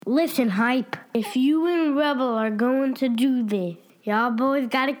Listen, Hype. If you and Rebel are going to do this, y'all boys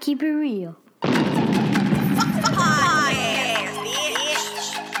gotta keep it real. We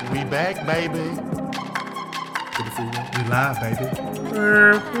back, baby. We live, baby.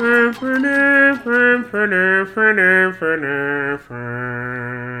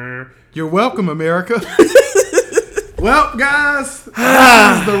 You're welcome, America. Well, guys, this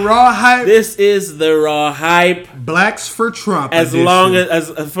is the Raw Hype. This is the Raw Hype. Blacks for Trump. As long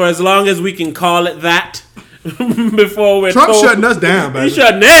as we can call it that. Before we're Trump told, shutting us down, baby. He's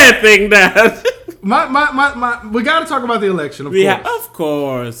shutting everything down. We got to talk about the election, of course. Of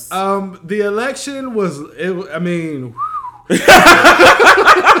course. The election was, the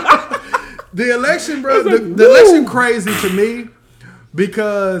election, bro, the election crazy to me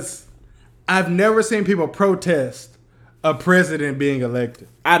because I've never seen people protest a president being elected.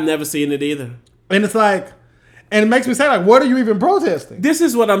 I've never seen it either. And it's like, and it makes me say, like, what are you even protesting? This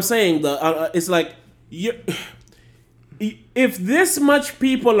is what I'm saying. It's like, if this much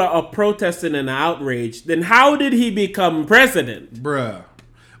people are protesting and outraged, then how did he become president? Bruh.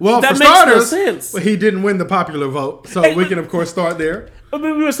 Well, that for makes starters, no sense. He didn't win the popular vote, so we can, of course, start there. I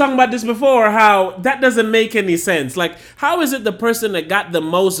mean, we were talking about this before, how that doesn't make any sense. Like, how is it the person that got the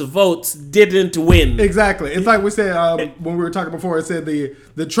most votes didn't win? Exactly. It's like we said when we were talking before, it said the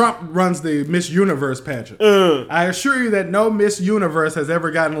Trump runs the Miss Universe pageant. I assure you that no Miss Universe has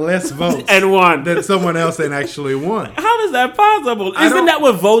ever gotten less votes and won than someone else and actually won. How is that possible? Isn't that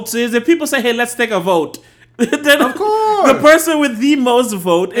what votes is? If people say, hey, let's take a vote, then of course, the person with the most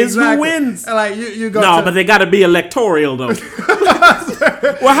vote is who wins. Like you go. No, but they got to be electoral though.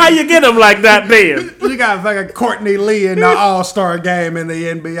 Well, how you get them like that then? You got fucking Courtney Lee in the All-Star game in the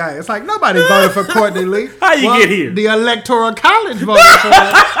NBA. It's like nobody voted for Courtney Lee. How you get here? The Electoral College voted for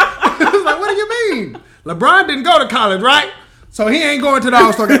her. It's like, what do you mean? LeBron didn't go to college, right? So he ain't going to the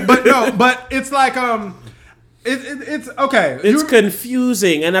All-Star game. But no, but it's like it's okay. It's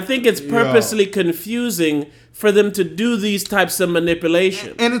confusing, and I think it's purposely confusing for them to do these types of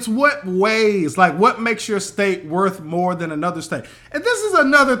manipulation. And it's what makes your state worth more than another state. And this is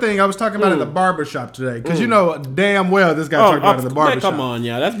another thing I was talking about in the barbershop today, because you know damn well this guy talked about in the barbershop. Come on,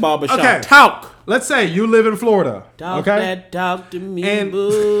 yeah, that's barbershop. Okay. Talk. Let's say you live in Florida. Talk to me, and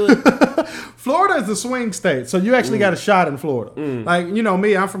Florida is a swing state, so you actually got a shot in Florida. Like, you know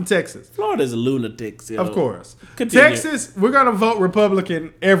me, I'm from Texas. Florida's lunatics, yo. Of course. Continue. Texas, we're going to vote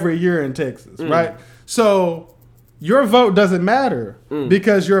Republican every year in Texas, right? So your vote doesn't matter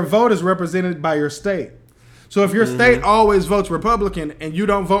because your vote is represented by your state. So if your state always votes Republican and you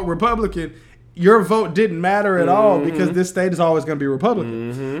don't vote Republican, your vote didn't matter at all because this state is always going to be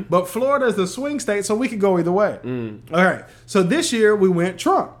Republican. But Florida is a swing state, so we could go either way. All right. So this year we went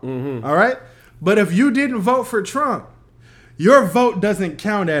Trump. All right. But if you didn't vote for Trump, your vote doesn't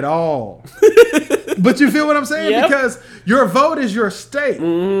count at all. But you feel what I'm saying? Yep. Because your vote is your state.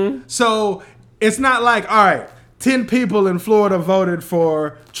 So it's not like, all right, 10 people in Florida voted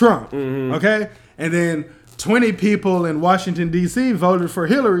for Trump. Okay. And then 20 people in Washington, D.C. voted for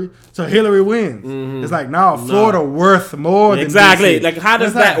Hillary, so Hillary wins. It's like, no, Florida worth more than exactly. D.C. Like, how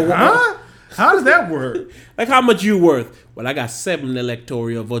does that work? Huh? How does that work? Like, how much you worth? Well, I got 7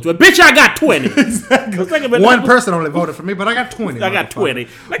 electoral votes. Well, bitch, I got 20. Exactly. One person only voted for me, but I got 20. I got 20.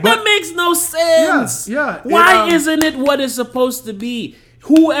 Like, that makes no sense. Yeah. Why isn't it what it's supposed to be?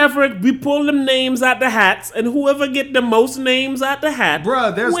 Whoever, we pull them names out the hats, and whoever get the most names out the hat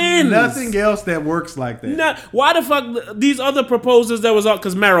there's wins. Nothing else that works like that. Why the fuck these other proposals that was all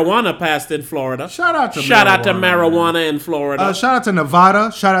because marijuana passed in Florida. Shout out to marijuana in Florida. Shout out to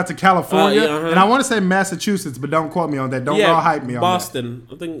Nevada. Shout out to California. And I want to say Massachusetts, but don't quote me on that. Don't all hype me on Boston.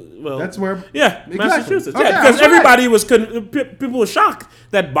 I think. Well, that's where. Yeah, exactly. Massachusetts. Okay, Yeah, because everybody was people were shocked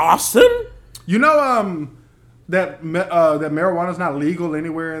that Boston. You know, that marijuana is not legal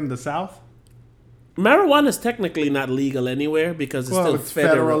anywhere in the South? Marijuana is technically not legal anywhere because it's still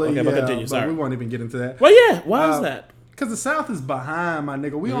federal. Federally, okay, but continue. Sorry. We won't even get into that. Well, yeah. Why is that? Because the South is behind, my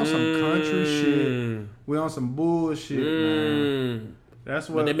nigga. We on some country shit. We on some bullshit, man. That's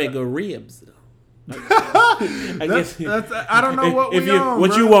what. But they make good ribs, though. I don't know what we on,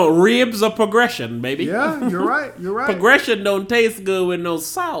 What you want, ribs or progression, baby? Yeah, you're right. Progression don't taste good with no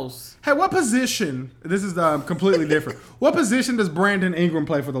sauce. Hey, what position? This is completely different. What position does Brandon Ingram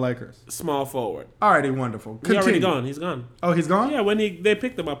play for the Lakers? Small forward. Alrighty, wonderful. He's already gone. He's gone. Oh, he's gone? Yeah, when they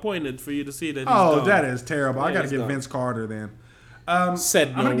picked him, I pointed for you to see that he's gone. That is terrible. Yeah, I got to get gone. Vince Carter then.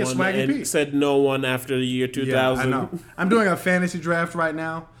 Said no one. Said no one after the year 2000. Yeah, I know. I'm doing a fantasy draft right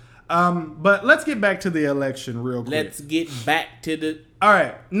now. But let's get back to the election real quick. Let's get back to the All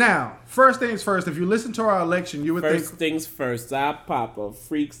right. Now, first things first. If you listen to our election, you would first think things first. Our Papa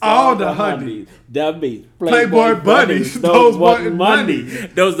freaks all all the the honeys. Dubbies, Playboy bunnies, those wanting money.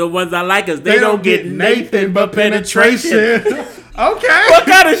 Those the ones I like, 'cause they don't get Nathan but penetration. Okay. What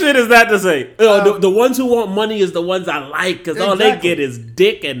kind of shit is that to say? The ones who want money is the ones I like, because all they Exactly. get is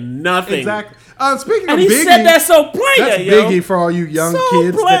dick and nothing. Exactly. Speaking And of he Biggie, said that so player, that's yo. Biggie for all you young So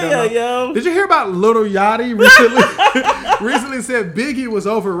kids. that player, don't know. yo. Did you hear about Lil Yachty recently? Recently said Biggie was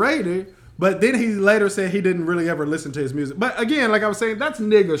overrated, but then he later said he didn't really ever listen to his music. But again, like I was saying, that's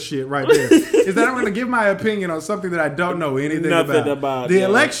nigga shit right there. Is that I'm going to give my opinion on something that I don't know anything Nothing about, The yeah.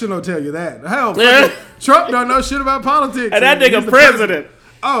 election will tell you that. Hell, fucking Trump don't know shit about politics. And that He's nigga the president.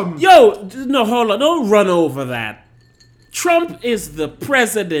 Yo, No, hold on. Don't run over that. Trump is the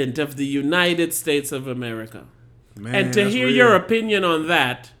president of the United States of America. man, And to that's hear real. your opinion on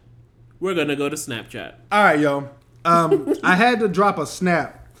that, we're going to go to Snapchat. All right, yo. I had to drop a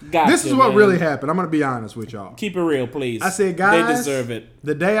snap. Gotcha, This is what man. really happened. I'm going to be honest with y'all. Keep it real, please. I said, guys, they deserve it.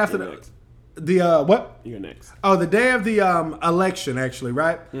 The day after You're the next. what? You're next. Oh, the day of the election, actually,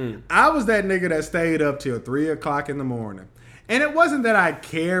 right? I was that nigga that stayed up till 3 o'clock in the morning. And it wasn't that I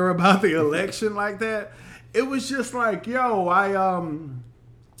care about the election like that. It was just like, yo,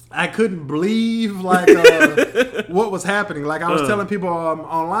 I couldn't believe like what was happening. Like I was telling people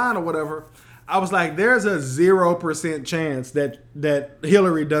online or whatever. I was like, there's a 0% chance that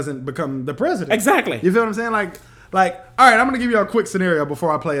Hilary doesn't become the president. Exactly. You feel what I'm saying? Like, all right, I'm gonna give you a quick scenario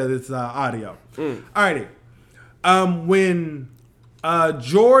before I play this audio. All righty. When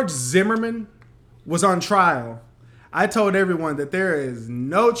George Zimmerman was on trial, I told everyone that there is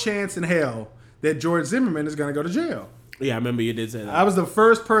no chance in hell that George Zimmerman is gonna go to jail. Yeah, I remember you did say that. I was the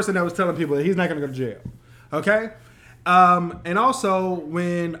first person that was telling people that he's not gonna go to jail. Okay? And also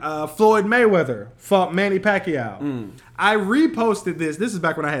when Floyd Mayweather fought Manny Pacquiao, I reposted this. This is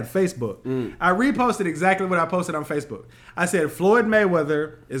back when I had Facebook. I reposted exactly what I posted on Facebook. I said Floyd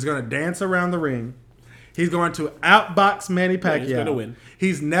Mayweather is going to dance around the ring. He's going to outbox Manny Pacquiao. he's gonna win.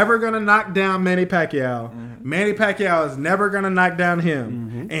 He's never going to knock down Manny Pacquiao. Manny Pacquiao is never going to knock down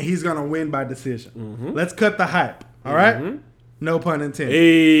him, and he's going to win by decision. Let's cut the hype. All right? No pun intended.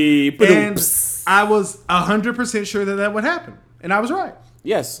 Hey, And I was 100% sure that would happen. And I was right.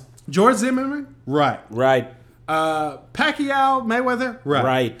 yes. George Zimmerman, right. Right. Pacquiao, Mayweather, right.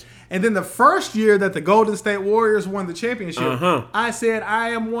 Right. And then the first year that the Golden State Warriors won the championship, Uh-huh. I said I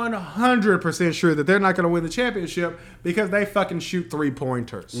am 100% sure that they're not going to win the championship because they fucking shoot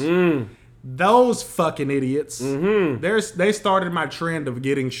 3-pointers. Those fucking idiots. They started my trend of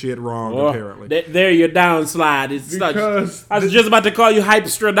getting shit wrong, apparently. There, your downslide. Because I was just about to call you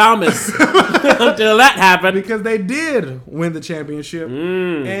Hypestradamus until that happened. Because they did win the championship,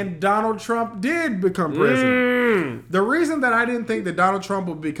 and Donald Trump did become president. The reason that I didn't think that Donald Trump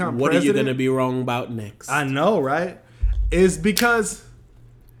would become What president, are you going to be wrong about next? I know, right? Is because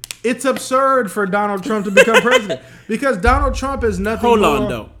it's absurd for Donald Trump to become president. Because Donald Trump is nothing Hold more. on,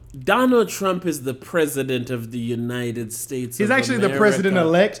 though. Donald Trump is the president of the United States He's of actually America. the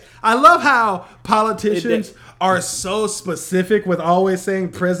president-elect. I love how politicians are so specific with always saying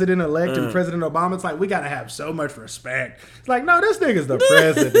president-elect and President Obama. It's like, we got to have so much respect. It's like, no, this nigga's the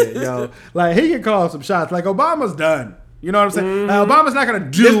president, yo. Like, he can call some shots. Like, Obama's done. You know what I'm saying? Like, Obama's not going to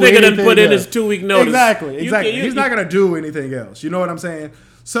do anything This nigga done put in else. his 2-week notice. Exactly. You- He's not going to do anything else. You know what I'm saying?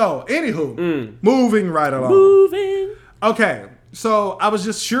 So, anywho, moving right along. Moving. Okay, so I was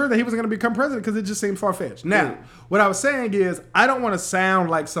just sure that he was going to become president because it just seemed far-fetched. Now, what I was saying is I don't want to sound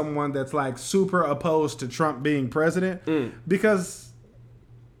like someone that's like super opposed to Trump being president because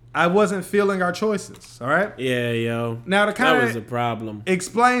I wasn't feeling our choices, all right? Yeah, yo. Now, to kind that was a of problem.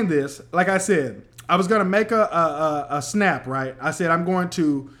 explain this, like I said, I was going to make a snap, right? I said I'm going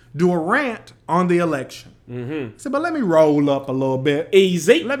to do a rant on the election. I said, but let me roll up a little bit.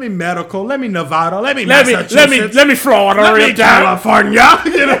 Easy. Let me medical. Let me Nevada. Let me Let Massachusetts. me Florida. Let me real time. California.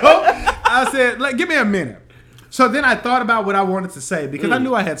 You know? I said, give me a minute. So then I thought about what I wanted to say because I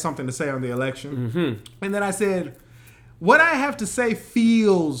knew I had something to say on the election. And then I said, what I have to say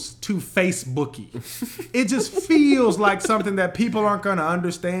feels too Facebooky. It just feels like something that people aren't going to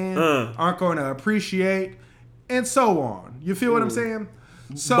understand, aren't going to appreciate, and so on. You feel what I'm saying?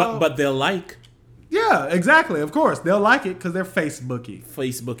 So, But they'll like yeah, exactly. Of course, they'll like it because they're Facebooky.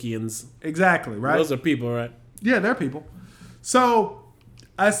 Facebookians. Exactly, right? Those are people, right? Yeah, they're people. So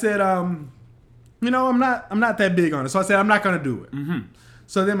I said, I'm not that big on it. So I said, I'm not gonna do it.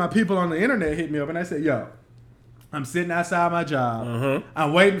 So then my people on the internet hit me up and they said, yo, I'm sitting outside my job.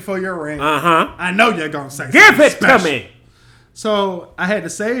 I'm waiting for your ring. I know you're gonna say Give something it special. to me. So I had to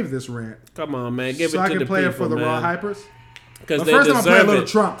save this rant Come on, man. Give so it I to can the play people, it for the man. raw hypers. Because But they first, I'm gonna play a deserve little it.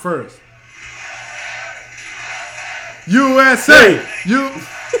 Trump first. USA, you.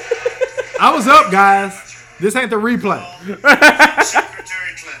 I was up, guys. This ain't the replay.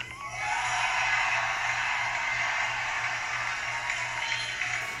 Secretary Clinton.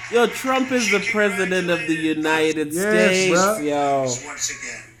 Yo, Trump is the president of the United Yes, States, bruh. yo. Once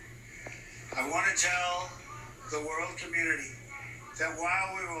again, I want to tell the world community that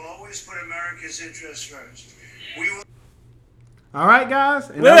while we will always put America's interests first, we will. All right, guys,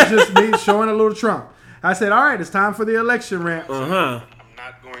 and that was just me showing a little Trump. I said, all right, it's time for the election rant. Uh-huh. I'm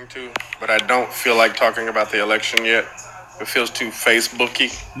not going to, but I don't feel like talking about the election yet. It feels too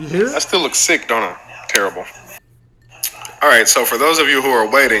Facebooky. You hear? I still look sick, don't I? Terrible. All right, so for those of you who are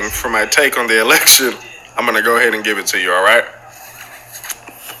waiting for my take on the election, I'm going to go ahead and give it to you, all right?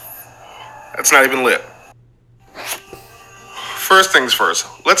 That's not even lit. First things first,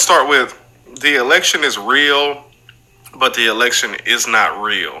 let's start with the election is real, but the election is not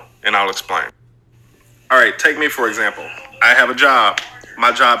real, and I'll explain. All right, take me for example. I have a job.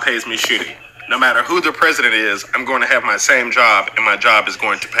 My job pays me shitty. No matter who the president is, I'm going to have my same job, and my job is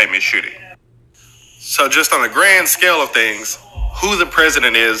going to pay me shitty. So just on the grand scale of things, who the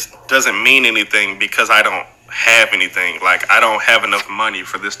president is doesn't mean anything because I don't have anything. Like, I don't have enough money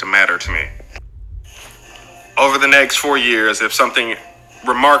for this to matter to me. Over the next 4 years, if something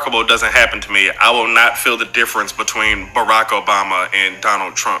remarkable doesn't happen to me, I will not feel the difference between Barack Obama and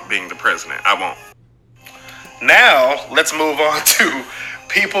Donald Trump being the president. I won't. Now, let's move on to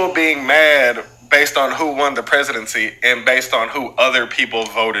people being mad based on who won the presidency and based on who other people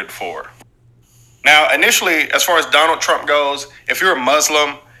voted for. Now, initially, as far as Donald Trump goes, if you're a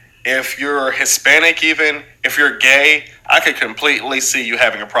Muslim, if you're Hispanic even, if you're gay, I could completely see you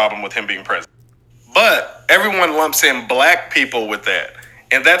having a problem with him being president. But everyone lumps in black people with that.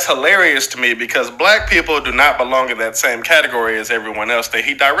 And that's hilarious to me because black people do not belong in that same category as everyone else that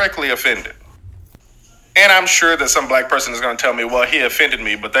he directly offended. And I'm sure that some black person is going to tell me, well, he offended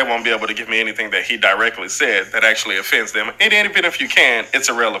me, but they won't be able to give me anything that he directly said that actually offends them. And even if you can, it's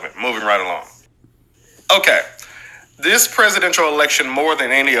irrelevant. Moving right along. Okay, this presidential election, more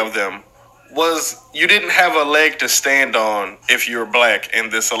than any of them, was you didn't have a leg to stand on if you're black in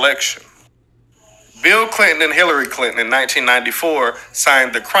this election. Bill Clinton and Hilary Clinton in 1994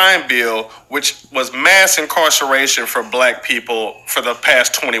 signed the crime bill, which was mass incarceration for black people for the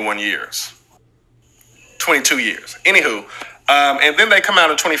past 21 years. 22 years. Anywho, and then they come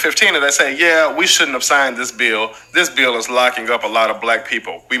out in 2015 and they say, yeah, we shouldn't have signed this bill. This bill is locking up a lot of black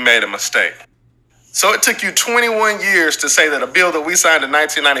people. We made a mistake. So it took you 21 years to say that a bill that we signed in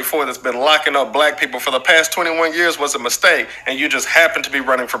 1994 that's been locking up black people for the past 21 years was a mistake, and you just happened to be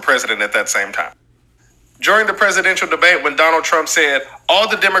running for president at that same time. During the presidential debate, when Donald Trump said, all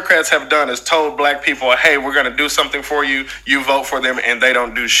the Democrats have done is told black people, hey, we're going to do something for you, you vote for them, and they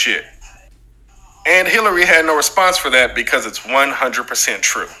don't do shit. And Hillary had no response for that because it's 100%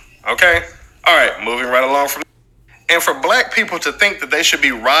 true. Okay? All right, moving right along from. And for black people to think that they should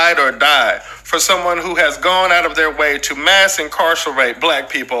be ride or die for someone who has gone out of their way to mass incarcerate black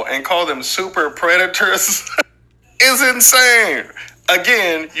people and call them super predators is insane.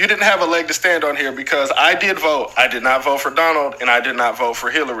 Again, you didn't have a leg to stand on here because I did vote. I did not vote for Donald and I did not vote for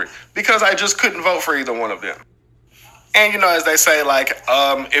Hillary because I just couldn't vote for either one of them. And, you know, as they say, like,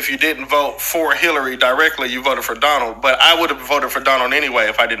 if you didn't vote for Hillary directly, you voted for Donald. But I would have voted for Donald anyway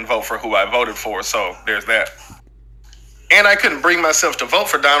if I didn't vote for who I voted for. So there's that. And I couldn't bring myself to vote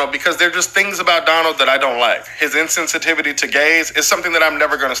for Donald because there are just things about Donald that I don't like. His insensitivity to gays is something that I'm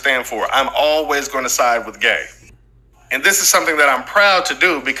never going to stand for. I'm always going to side with gay. And this is something that I'm proud to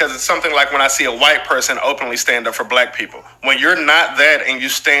do because it's something like when I see a white person openly stand up for black people. When you're not that and you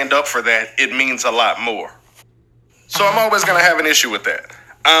stand up for that, it means a lot more. So I'm always going to have an issue with that.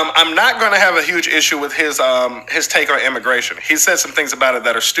 I'm not going to have a huge issue with his take on immigration. He said some things about it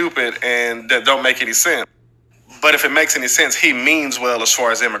that are stupid and that don't make any sense. But if it makes any sense, he means well as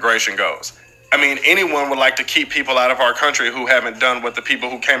far as immigration goes. I mean, anyone would like to keep people out of our country who haven't done what the people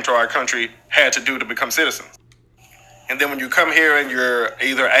who came to our country had to do to become citizens. And then when you come here and you're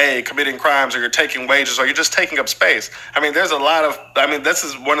either A, committing crimes, or you're taking wages, or you're just taking up space. I mean, there's a lot of, this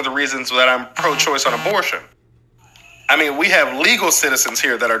is one of the reasons that I'm pro-choice on abortion. I mean, we have legal citizens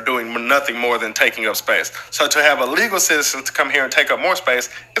here that are doing nothing more than taking up space. So to have a legal citizen to come here and take up more space,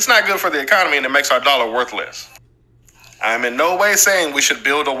 it's not good for the economy and it makes our dollar worth less. I'm in no way saying we should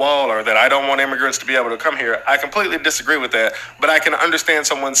build a wall or that I don't want immigrants to be able to come here. I completely disagree with that, but I can understand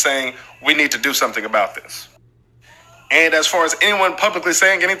someone saying we need to do something about this. And as far as anyone publicly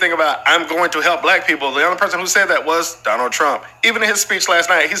saying anything about I'm going to help black people, the only person who said that was Donald Trump. Even in his speech last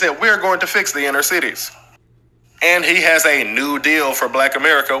night, he said we're going to fix the inner cities. And he has a new deal for black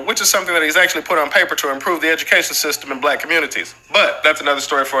America, which is something that he's actually put on paper to improve the education system in black communities. But that's another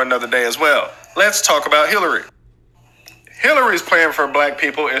story for another day as well. Let's talk about Hillary. Hillary's plan for black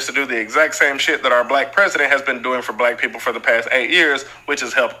people is to do the exact same shit that our black president has been doing for black people for the past 8 years, which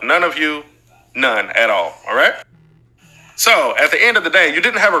has helped none of you, none at all right? So, at the end of the day, you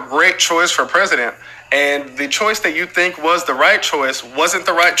didn't have a great choice for president, and the choice that you think was the right choice wasn't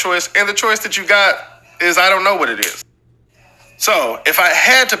the right choice, and the choice that you got is I don't know what it is. So, if I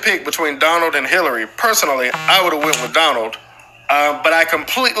had to pick between Donald and Hillary, personally, I would have went with Donald, but I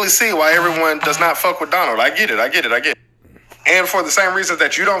completely see why everyone does not fuck with Donald. I get it. And for the same reasons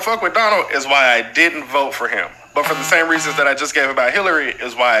that you don't fuck with Donald is why I didn't vote for him. But for the same reasons that I just gave about Hillary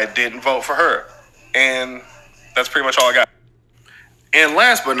is why I didn't vote for her. And that's pretty much all I got. And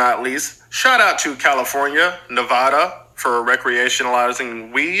last but not least, shout out to California, Nevada for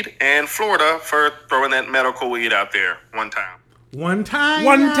recreationalizing weed, and Florida for throwing that medical weed out there one time. One time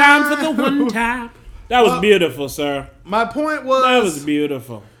for the one time. That was beautiful, sir. My point That was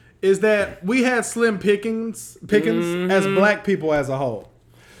beautiful. Is that we had slim pickings as black people as a whole.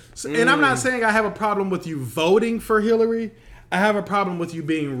 So, and I'm not saying I have a problem with you voting for Hillary. I have a problem with you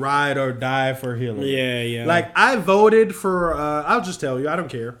being ride or die for Hillary. Yeah. Like, I voted for, I'll just tell you, I don't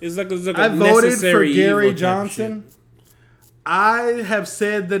care. It's like I voted for Gary Johnson. I have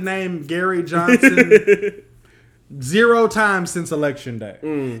said the name Gary Johnson 0 times since Election Day.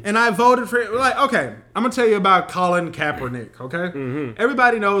 And I voted for, okay, I'm going to tell you about Colin Kaepernick, okay?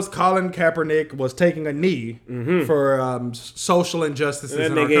 Everybody knows Colin Kaepernick was taking a knee for social injustices in our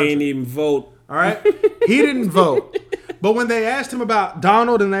country. That nigga ain't even vote. All right? He didn't vote. But when they asked him about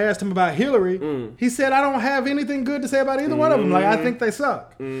Donald and they asked him about Hillary, he said, I don't have anything good to say about either one of them. Like, I think they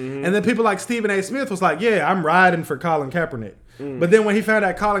suck. And then people like Stephen A. Smith was like, yeah, I'm riding for Colin Kaepernick. But then when he found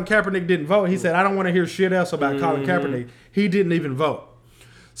out Colin Kaepernick didn't vote, he said, I don't want to hear shit else about Colin Kaepernick. He didn't even vote.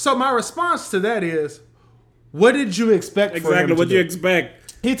 So my response to that is, what did you expect for him Exactly, to what do? you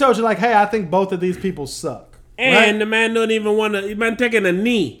expect? He told you, like, hey, I think both of these people suck. And right? the man don't even want to, the man taking a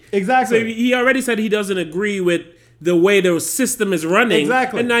knee. Exactly. So he already said he doesn't agree with the way the system is running.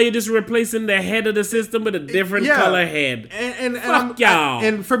 Exactly. And now you're just replacing the head of the system with a different color head. And y'all.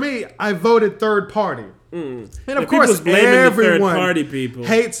 And for me, I voted third party. And of People's course, blaming the third everyone party people.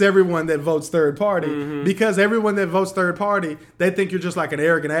 hates everyone that votes third party because everyone that votes third party, they think you're just like an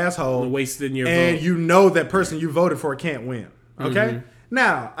arrogant asshole. Wasting your and vote. you know that person you voted for can't win. Okay?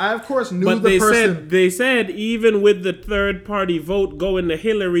 Now, I of course knew But the person. they said even with the third party vote going to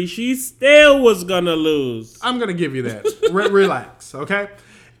Hillary, she still was gonna lose. I'm gonna give you that. Relax, okay?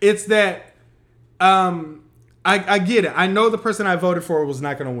 It's that I get it. I know the person I voted for was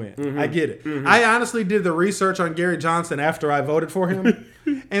not gonna win. I get it. I honestly did the research on Gary Johnson after I voted for him,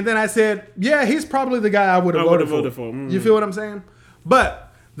 and then I said, yeah, he's probably the guy I would have voted for. You feel what I'm saying?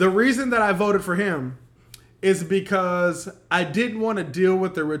 But the reason that I voted for him is because I didn't want to deal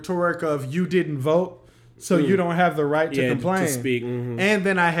with the rhetoric of you didn't vote, so you don't have the right to complain. To speak. And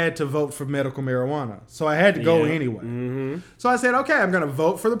then I had to vote for medical marijuana. So I had to go anyway. So I said, okay, I'm going to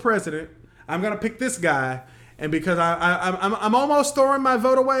vote for the president. I'm going to pick this guy. And because I'm almost throwing my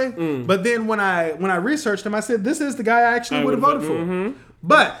vote away. But then when I researched him, I said, this is the guy I actually would have voted for.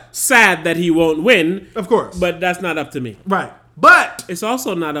 But sad that he won't win. Of course. But that's not up to me. Right. But it's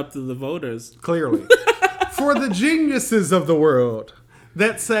also not up to the voters. Clearly. For the geniuses of the world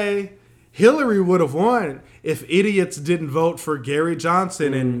that say Hillary would have won if idiots didn't vote for Gary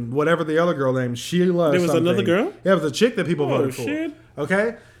Johnson and whatever the other girl named Sheila. There was another girl? Yeah, it was a chick that people voted for.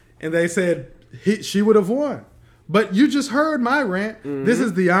 Okay, and they said she would have won. But you just heard my rant. This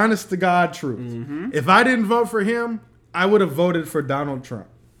is the honest to God truth. If I didn't vote for him, I would have voted for Donald Trump.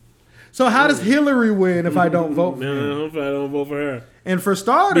 So how does Hillary win if I don't vote for him? If I don't vote for her. And for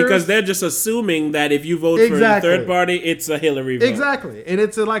starters... Because they're just assuming that if you vote for the third party, it's a Hillary vote. Exactly. And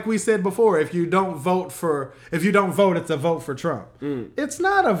it's like we said before, if you don't vote, it's a vote for Trump. It's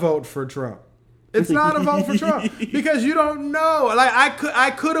not a vote for Trump. It's not a vote for Trump. Because you don't know. Like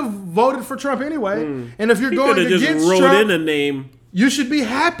I could have voted for Trump anyway. And if you're going against just wrote Trump, in a name. You should be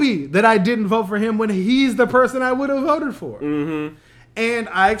happy that I didn't vote for him when he's the person I would have voted for. And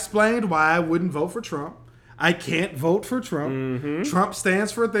I explained why I wouldn't vote for Trump. I can't vote for Trump. Trump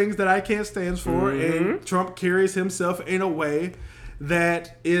stands for things that I can't stand for. And Trump carries himself in a way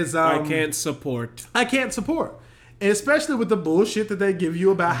that is... I can't support. especially with the bullshit that they give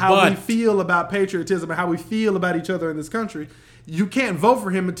you about how we feel about patriotism and how we feel about each other in this country. You can't vote for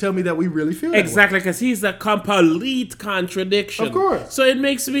him and tell me that we really feel that exactly, because he's a complete contradiction. Of course. So it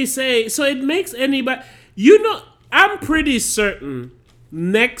makes me say, so it makes anybody, you know, I'm pretty certain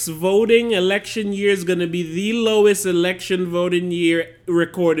next voting election year is going to be the lowest election voting year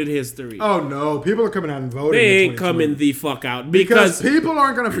recorded history. Oh no, people are coming out and voting. They ain't coming the fuck out because people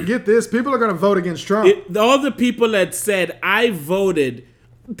aren't going to forget this. People are going to vote against Trump. All the people that said I voted,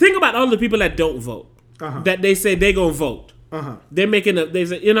 think about all the people that don't vote. That they say they gonna vote. They're making they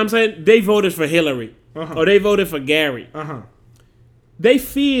say, you know what I'm saying? They voted for Hilary or they voted for Gary. They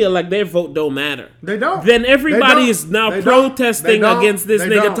feel like their vote don't matter. They don't. Then everybody is now protesting against this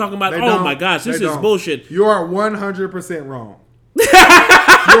nigga talking about, oh my gosh, this is bullshit. You are 100% wrong. You're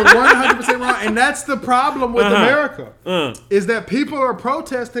 100% wrong. And that's the problem with America. Is that people are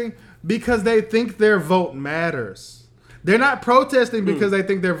protesting because they think their vote matters. They're not protesting because they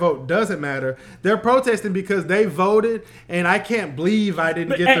think their vote doesn't matter. They're protesting because they voted, and I can't believe I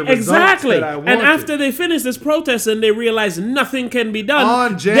didn't get the results that I wanted. And after they finish this protest and they realize nothing can be done,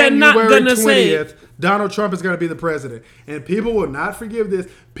 on January 20th, Donald Trump is going to be the president. And people will not forgive this.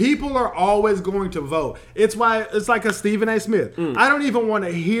 People are always going to vote. It's why it's like a Stephen A. Smith. I don't even want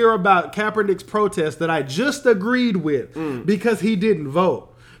to hear about Kaepernick's protest that I just agreed with because he didn't vote.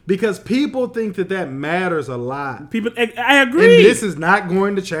 Because people think that matters a lot. I agree. And this is not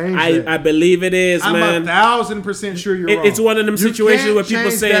going to change. I believe it is, man. I'm 1,000% sure you're wrong. It's one of them situations where people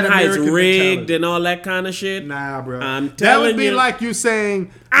saying how it's rigged and all that kind of shit. Nah, bro. I'm telling you. That would be like you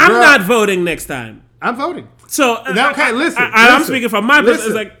saying, I'm not voting next time. I'm voting. So, okay, listen. I'm speaking from my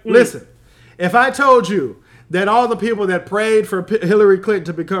perspective. Listen, if I told you that all the people that prayed for Hillary Clinton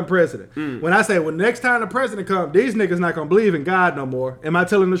to become president, when I say, well, next time the president comes, these niggas not going to believe in God no more. Am I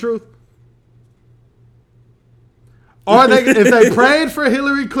telling the truth? Or if they prayed for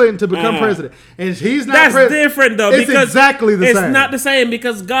Hillary Clinton to become president, and he's not president. That's different, though. It's exactly the same. It's not the same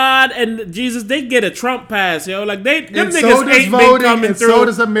because God and Jesus, they get a Trump pass, yo. Like, them niggas so does ain't voting, been coming and through. so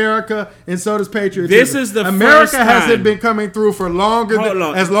does America, and so does patriotism. This is the America first time. hasn't been coming through for longer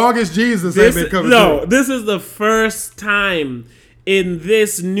as long as Jesus ain't been coming through. No, this is the first time in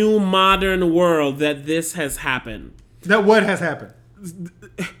this new modern world that this has happened. That what has happened?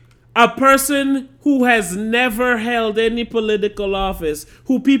 A person who has never held any political office,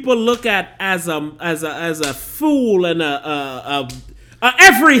 who people look at as a fool and a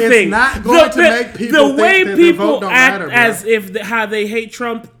everything. It's not going to make people the way think that people the vote don't act matter, as if how they hate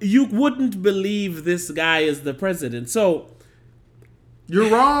Trump. You wouldn't believe this guy is the president. So you're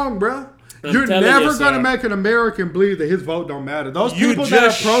wrong, bro. You're never going to make an American believe that his vote don't matter. Those people that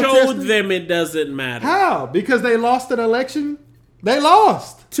are protesting, showed them it doesn't matter. How? Because they lost an election? They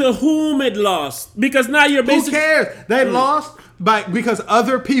lost. To whom it lost? Because now you're basically... Who cares? They lost because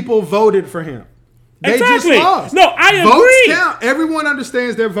other people voted for him. They exactly. just lost. No, I agree. Votes count. Everyone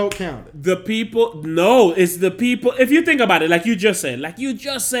understands their vote counted. The people... No, it's the people... If you think about it, like you just said,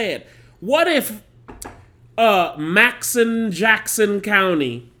 what if Jackson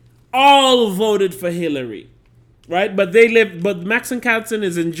County all voted for Hillary, right? But Maxon County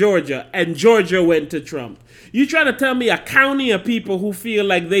is in Georgia, and Georgia went to Trump. You trying to tell me a county of people who feel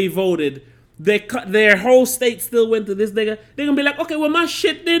like they voted, their whole state still went to this nigga? They're going to be like, okay, well, my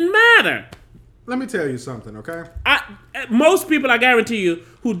shit didn't matter. Let me tell you something, okay? Most people, I guarantee you,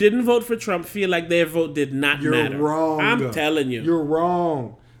 who didn't vote for Trump feel like their vote did not matter. You're wrong. I'm telling you. You're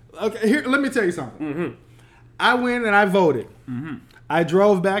wrong. Okay, here, let me tell you something. I went and I voted. I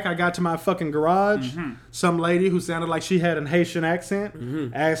drove back. I got to my fucking garage. Some lady who sounded like she had an Haitian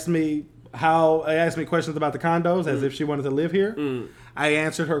accent asked me questions about the condos as if she wanted to live here. I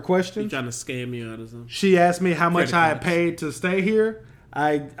answered her questions. You trying to scam you out or something? She asked me how much I had paid to stay here.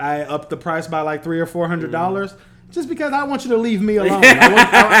 I upped the price by like $300 or $400 just because I want you to leave me alone.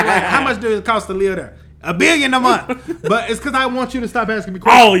 How much does it cost to live there? $1 billion a month. But it's because I want you to stop asking me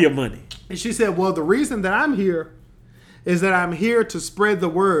questions. All your money. And she said, well, the reason that I'm here is that I'm here to spread the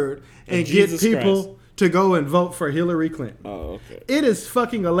word and get people to go and vote for Hillary Clinton. Oh, okay. It is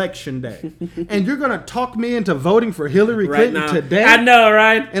fucking election day. And you're going to talk me into voting for Hillary Clinton today? I know,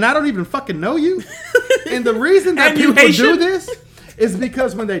 right? And I don't even fucking know you. And the reason that people do this is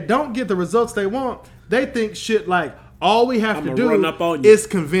because when they don't get the results they want, they think shit like, all we have to do is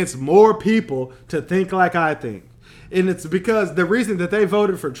convince more people to think like I think. And it's because the reason that they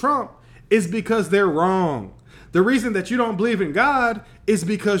voted for Trump is because they're wrong. The reason that you don't believe in God is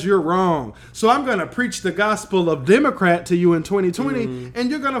because you're wrong. So I'm going to preach the gospel of Democrat to you in 2020, and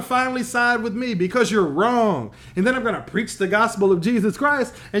you're going to finally side with me because you're wrong. And then I'm going to preach the gospel of Jesus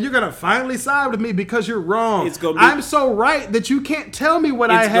Christ, and you're going to finally side with me because you're wrong. I'm so right that you can't tell me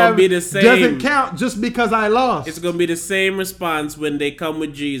what I have doesn't count just because I lost. It's going to be the same response when they come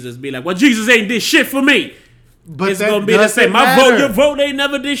with Jesus. Be like, well, Jesus ain't did shit for me. But it's going to be the same. Your vote ain't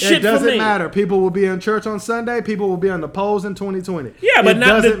never did shit for me. It doesn't matter. People will be in church on Sunday. People will be on the polls in 2020. Yeah, but it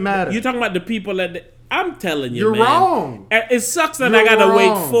doesn't matter. You're talking about the people that... I'm telling you, you're man. wrong. It sucks that I got to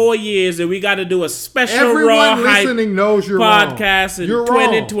wait 4 years and we got to do a special Raw Hype podcast in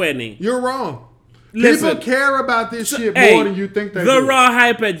 2020. You're wrong. Listen, people care about this shit more than you think they do.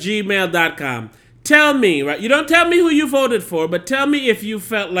 TheRawHype@gmail.com. Tell me, right? You don't tell me who you voted for, but tell me if you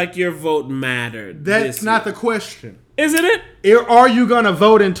felt like your vote mattered. That's not the question. Isn't it? Are you going to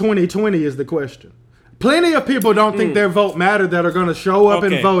vote in 2020 is the question. Plenty of people don't think their vote mattered that are going to show up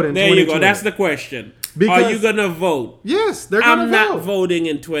and vote in 2020. There you go. That's the question. Are you going to vote? Yes, they're going to vote. I'm not voting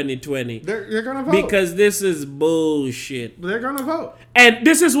in 2020. They're going to vote. Because this is bullshit. They're going to vote. And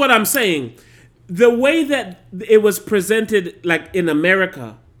this is what I'm saying. The way that it was presented, like in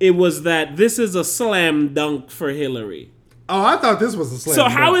America, it was that this is a slam dunk for Hillary. Oh, I thought this was a slam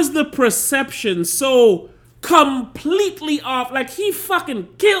dunk. So how is the perception so completely off? Like, he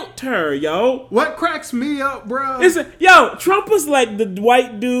fucking killed her, yo. What cracks me up, bro? Yo, Trump was like the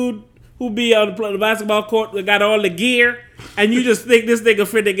white dude who be on the basketball court that got all the gear, and you just think this nigga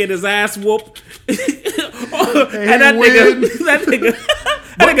finna get his ass whooped. And that nigga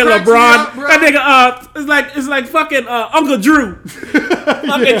LeBron, that nigga, it's like fucking Uncle Drew.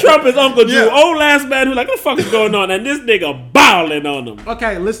 Fucking Trump is Uncle Drew, old ass man who like, what the fuck is going on? And this nigga bowling on him.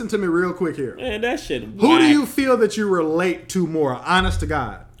 Okay, listen to me real quick here. Man, that shit. Who do you feel that you relate to more, honest to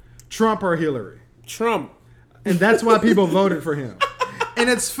God, Trump or Hillary? Trump. And that's why people voted for him. And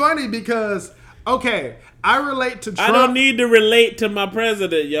it's funny because, okay, I relate to Trump. I don't need to relate to my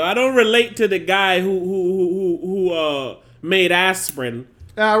president, yo. I don't relate to the guy who made aspirin.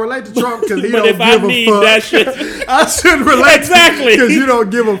 I relate to Trump because he but don't if give I a need fuck. That shit, I shouldn't relate exactly because you don't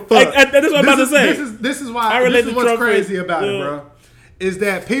give a fuck. That's what I'm about to say. This is why. This is what's Trump crazy about it, bro. Is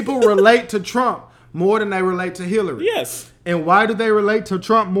that people relate to Trump more than they relate to Hillary. Yes. And why do they relate to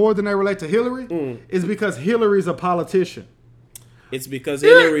Trump more than they relate to Hillary? It's because Hillary's a politician. It's because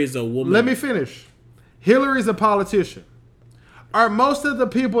Hillary's a woman. Let me finish. Hillary's a politician. Are most of the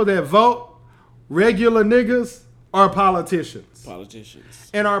people that vote regular niggas or politicians? Politicians.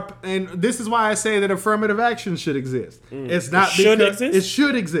 And this is why I say that affirmative action should exist. It's not it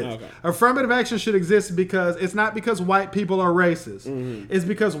should exist. Okay. Affirmative action should exist because it's not because white people are racist. It's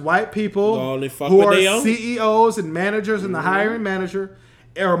because white people who are CEOs and managers and the hiring manager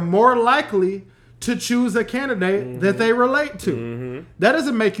are more likely to choose a candidate that they relate to. That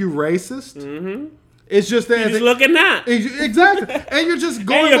doesn't make you racist. It's just that you're just looking at exactly, and you're just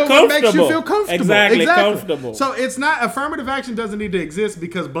going with what makes you feel comfortable. Exactly, comfortable. So it's not affirmative action doesn't need to exist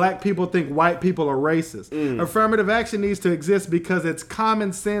because black people think white people are racist. Affirmative action needs to exist because it's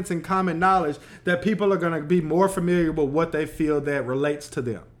common sense and common knowledge that people are going to be more familiar with what they feel that relates to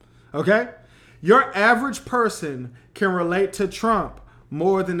them. Okay, your average person can relate to Trump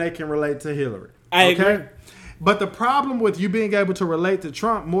more than they can relate to Hillary. I agree. But the problem with you being able to relate to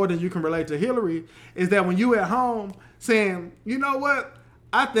Trump more than you can relate to Hillary is that when you at home saying, you know what,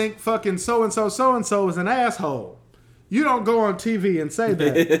 I think fucking so-and-so is an asshole. You don't go on TV and say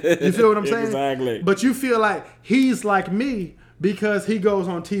that. You feel what I'm saying? Exactly. But you feel like he's like me because he goes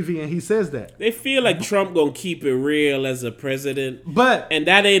on TV and he says that. They feel like Trump gonna keep it real as a president. And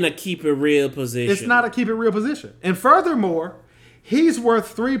that ain't a keep it real position. It's not a keep it real position. And furthermore, he's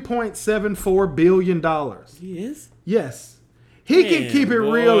worth $3.74 billion. He is? Yes. He can keep it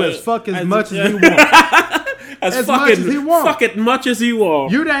real as fuck as much as he wants. as much as he wants. Fuck it much as he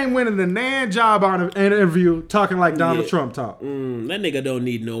wants. You ain't winning the nan job on an interview talking like Donald Trump talk. That nigga don't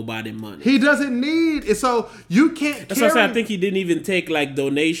need nobody money. He doesn't need it. So you can't That's what I said. I think he didn't even take like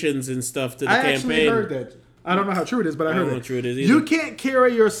donations and stuff to the campaign. I actually heard that. I don't know how true it is, but I heard don't know that. how true it is either. You can't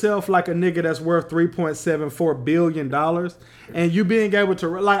carry yourself like a nigga that's worth $3.74 billion and you being able to,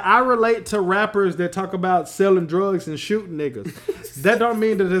 like, I relate to rappers that talk about selling drugs and shooting niggas. That don't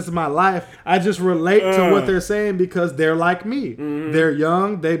mean that this is my life. I just relate to what they're saying because they're like me. They're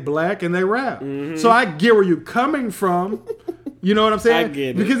young, they black, and they rap. So I get where you're coming from. You know what I'm saying? I get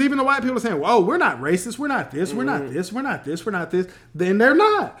it. Because even the white people are saying, "Oh, we're not racist. We're not this. We're not this. We're not this. We're not this." Then they're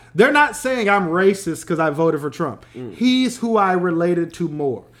not. They're not saying I'm racist because I voted for Trump. He's who I related to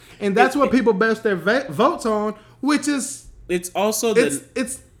more, and that's what people base their votes on. Which is it's also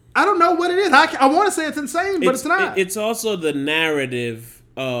I don't know what it is. I want to say it's insane, but it's not. It's also the narrative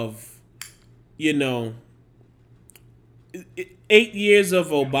of, 8 years of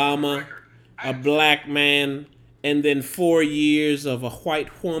Obama, a black man, and then 4 years of a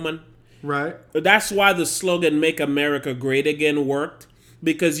white woman. Right. That's why the slogan "Make America Great Again" worked,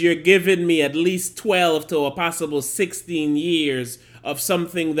 because you're giving me at least 12 to a possible 16 years of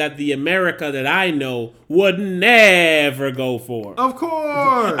something that the America that I know would never go for. Of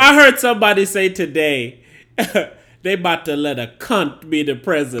course. I heard somebody say today, they about to let a cunt be the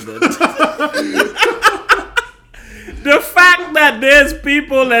president. The fact that there's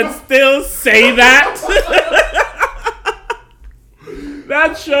people that still say that,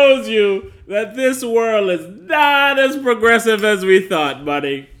 that shows you that this world is not as progressive as we thought,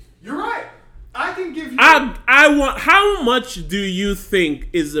 buddy. You're right. I can give you. I want. How much do you think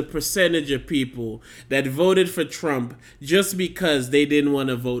is the percentage of people that voted for Trump just because they didn't want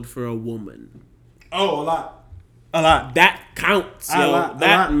to vote for a woman? Oh, a lot. A lot. That counts, yo. A lot.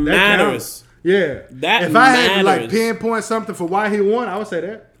 That matters. Yeah. That if I had to matters. pinpoint something for why he won, I would say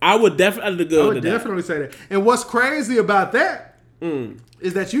that. I would definitely go to that. Definitely say that. And what's crazy about that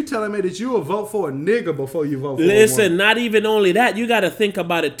is that you telling me that you will vote for a nigga before you vote for a woman. Listen, not even only that, you got to think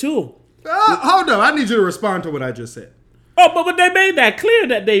about it too. Hold on, I need you to respond to what I just said. Oh, but they made that clear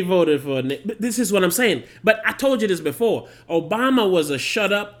that they voted for Nick. This is what I'm saying. But I told you this before. Obama was a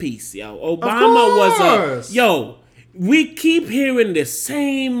shut up piece, yo. Obama was a we keep hearing the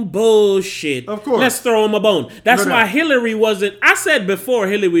same bullshit. Of course. Let's throw him a bone. That's No why doubt. Hillary wasn't. I said before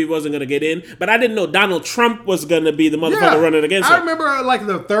Hillary wasn't going to get in, but I didn't know Donald Trump was going to be the motherfucker running against her. I remember like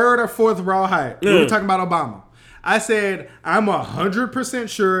the third or fourth rawhide. We were talking about Obama. I said, I'm 100%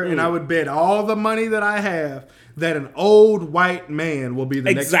 sure, and I would bet all the money that I have that an old white man will be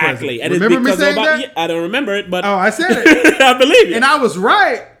the next president. Exactly. And remember it's me because saying that? Yeah, I don't remember it, but Oh, I said it. I believe you. And I was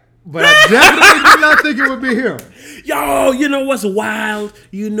right, but I definitely did not think it would be him. Yo, you know what's wild?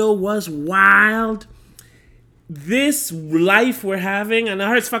 This life we're having, and I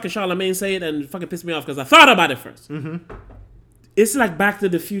heard fucking Charlamagne say it and it fucking pissed me off because I thought about it first. Mm-hmm. It's like Back to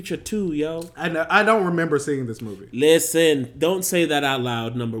the Future 2, yo. I don't remember seeing this movie. Listen, don't say that out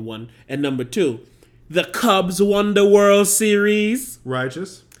loud, number one. And number two, the Cubs won the World Series.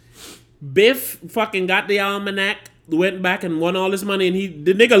 Righteous. Biff fucking got the almanac, went back and won all his money, and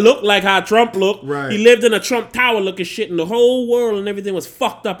the nigga looked like how Trump looked. Right. He lived in a Trump tower looking shit, and the whole world and everything was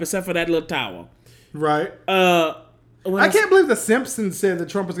fucked up except for that little tower. Right. I can't believe the Simpsons said that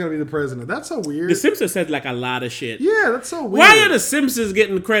Trump was going to be the president. That's so weird. The Simpsons said like a lot of shit. Yeah, that's so weird. Why are the Simpsons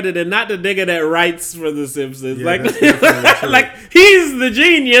getting credit and not the nigga that writes for the Simpsons? Yeah, like, that's definitely true. like he's the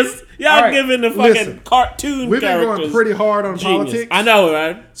genius. Y'all All right, giving the fucking listen. cartoon We've been characters going pretty hard on genius. politics. I know,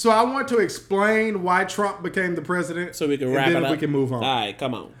 right? So I want to explain why Trump became the president. So we can and wrap it then up. we can move on. All right,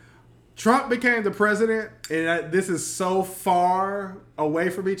 come on. Trump became the president, and this is so far away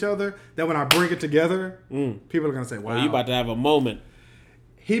from each other that when I bring it together, people are going to say, wow. Oh, you about to have a moment.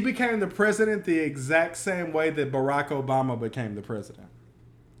 He became the president the exact same way that Barack Obama became the president.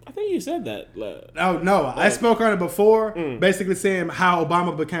 I think you said that. Oh, no. I spoke on it before, basically saying how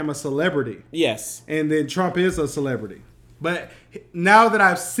Obama became a celebrity. Yes. And then Trump is a celebrity. But now that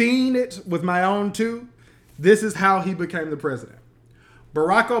I've seen it with my own two, this is how he became the president.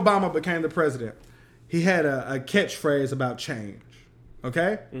 Barack Obama became the president. He had a catchphrase about change.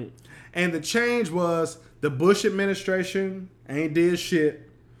 Okay? And the change was the Bush administration ain't did shit.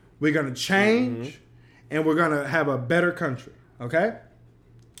 We're going to change and we're going to have a better country. Okay?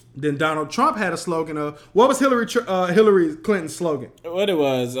 Then Donald Trump had a slogan of, what was Hillary Clinton's slogan? What it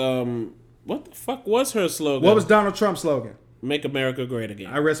was, what the fuck was her slogan? What was Donald Trump's slogan? Make America Great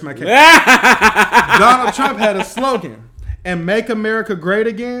Again. I rest my case. Donald Trump had a slogan. And Make America Great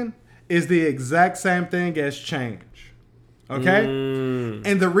Again is the exact same thing as change. Okay?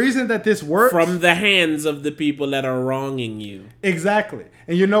 And the reason that this works... From the hands of the people that are wronging you. Exactly.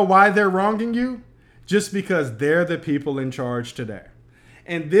 And you know why they're wronging you? Just because they're the people in charge today.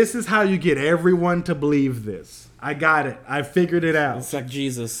 And this is how you get everyone to believe this. I got it. I figured it out. It's like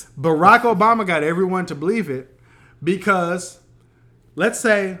Jesus. Barack Obama got everyone to believe it because... Let's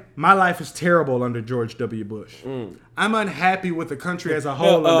say my life is terrible under George W. Bush. I'm unhappy with the country as a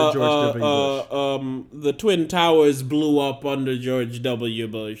whole under George W. Bush. The Twin Towers blew up under George W.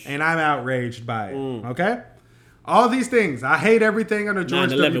 Bush. And I'm outraged by it. Okay? All these things. I hate everything under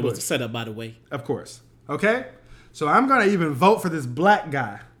George W. 9/11 Bush. was a setup, by the way. Of course. Okay? So I'm going to even vote for this black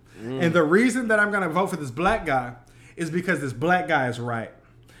guy. And the reason that I'm going to vote for this black guy is because this black guy is right.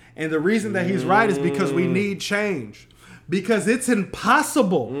 And the reason that he's right is because we need change. Because it's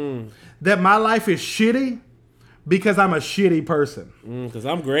impossible that my life is shitty, because I'm a shitty person. Because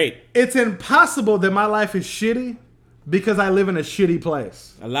I'm great. It's impossible that my life is shitty because I live in a shitty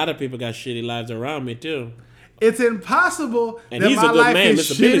place. A lot of people got shitty lives around me too. It's impossible And that he's my a good life man.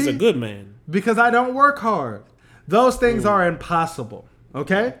 is Mr. Billy's a shitty good man. because I don't work hard. Those things are impossible.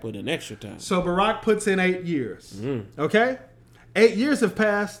 Okay? Put in extra time. So Barack puts in 8 years. Okay? 8 years have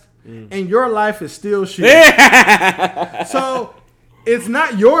passed, and your life is still shitty. So it's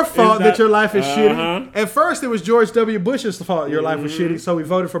not your fault that your life is shitty. At first, it was George W. Bush's fault your life was shitty, so we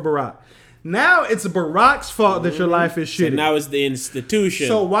voted for Barack. Now it's Barack's fault that your life is shitty. So now it's the institution.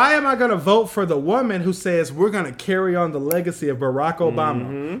 So why am I going to vote for the woman who says we're going to carry on the legacy of Barack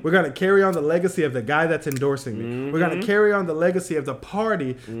Obama? We're going to carry on the legacy of the guy that's endorsing me. We're going to carry on the legacy of the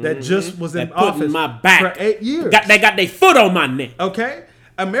party that just was in office my back. for 8 years. They got their foot on my neck. Okay?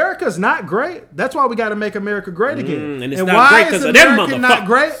 America's not great. That's why we got to make America great again. And it's not great because of them America not motherfuckers.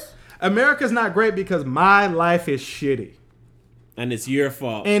 great? America's not great because my life is shitty. And it's your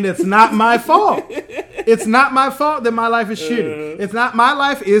fault. And it's not my fault. It's not my fault that my life is shitty. It's not, my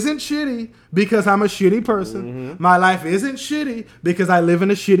life isn't shitty because I'm a shitty person. My life isn't shitty because I live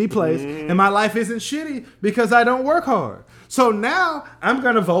in a shitty place. And my life isn't shitty because I don't work hard. So now I'm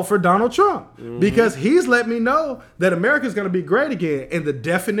going to vote for Donald Trump because he's let me know that America's going to be great again. And the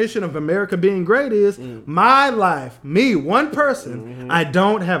definition of America being great is my life, me, one person, I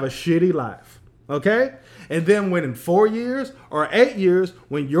don't have a shitty life. Okay? And then when in 4 years or 8 years,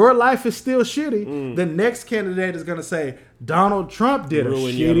 when your life is still shitty, the next candidate is going to say, Donald Trump did a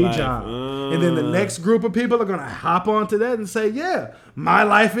shitty job. And then the next group of people are going to hop onto that and say, yeah, my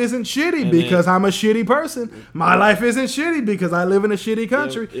life isn't shitty because I'm a shitty person. My life isn't shitty because I live in a shitty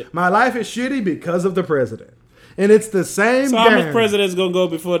country. My life is shitty because of the president. And it's the same So how much president's going to go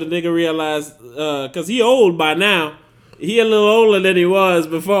before the nigga realize, because he old by now. He a little older than he was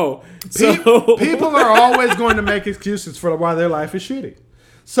before. So people are always going to make excuses for why their life is shitty.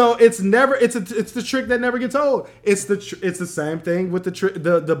 So it's the trick that never gets old. It's the same thing with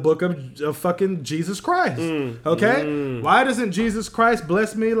the book of fucking Jesus Christ. Okay? Why doesn't Jesus Christ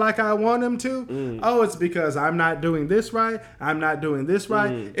bless me like I want him to? Oh, it's because I'm not doing this right. I'm not doing this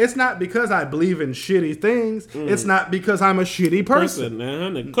right. It's not because I believe in shitty things. It's not because I'm a shitty person.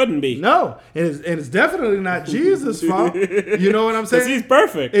 It couldn't be. No, and it's definitely not Jesus' fault. You know what I'm saying? Because he's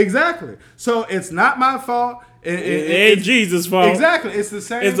perfect. Exactly. So it's not my fault. It ain't Jesus' fault. Exactly. It's the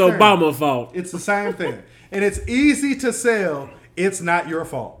same It's thing. Obama's fault. It's the same thing. And it's easy to sell, it's not your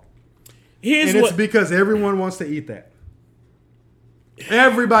fault. It's because everyone wants to eat that.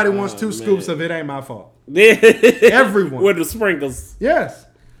 Everybody wants 2 scoops of it ain't my fault. Everyone. With the sprinkles. Yes.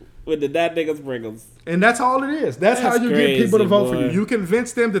 With the that nigga sprinkles. And that's all it is. That's how you crazy, get people to vote for boy. you. You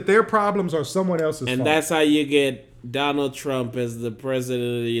convince them that their problems are someone else's fault. And that's how you get Donald Trump as the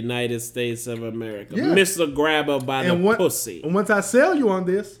president of the United States of America. Yeah. Mr. Grabber by the pussy. And once I sell you on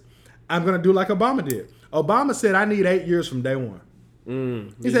this, I'm going to do like Obama did. Obama said, I need 8 years from day one.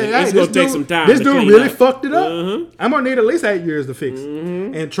 He said, hey, it's going to take some time. This to dude clean really up. fucked it up. I'm going to need at least 8 years to fix it.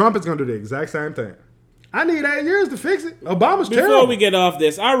 And Trump is going to do the exact same thing. I need 8 years to fix it. Obama's terrible. Before we get off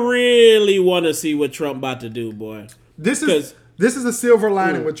this, I really want to see what Trump about to do, boy. This is a silver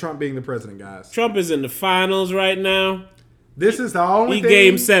lining with Trump being the president, guys. Trump is in the finals right now. This is the only thing.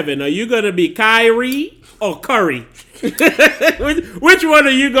 Game 7. Are you going to be Kyrie or Curry? Which one are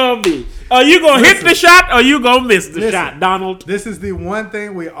you going to be? Are you going to hit the shot or are you going to miss the shot, Donald? This is the one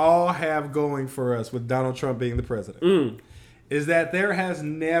thing we all have going for us with Donald Trump being the president. Is that there has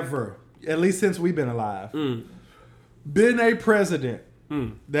never, at least since we've been alive, been a president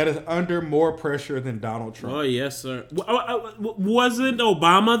that is under more pressure than Donald Trump. Oh, yes, sir. Wasn't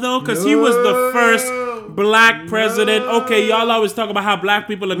Obama, though? Because he was the first black president. Okay, y'all always talk about how black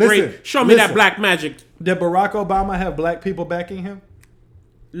people are great. Show me that black magic. Did Barack Obama have black people backing him?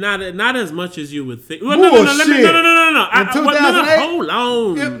 Not as much as you would think. Well, no. No. In 2008, hold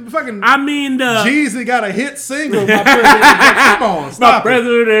on. Fucking I mean, Jeezy got a hit single. My president. Come on, stop my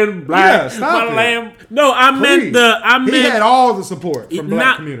president, black. Yeah, stop my it. lamb. No, I meant he had all the support from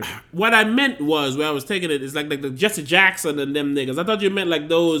black community. What I meant was, where I was taking it, is like the Jesse Jackson and them niggas. I thought you meant like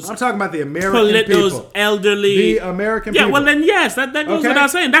those. I'm talking about the American people. Those elderly. The American people. Yeah, well then yes, that goes without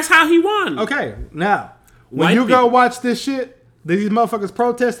saying. That's how he won. Okay, now when you go watch this shit. These motherfuckers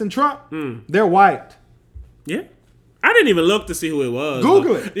protesting Trump, they're white. Yeah. I didn't even look to see who it was.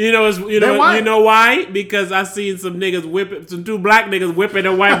 Google it. You know why? Because I seen some niggas some 2 black niggas whipping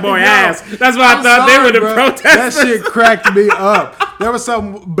a white boy ass. That's why I thought they were the protesters. That shit cracked me up. There were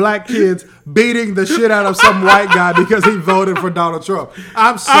some black kids beating the shit out of some white guy because he voted for Donald Trump.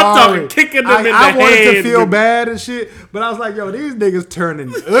 I'm sorry. I'm talking kicking them in the head. I wanted to feel bad and shit, but I was like, yo, these niggas turning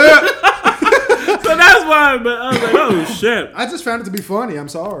up. So that's why I was like, oh shit. I just found it to be funny. I'm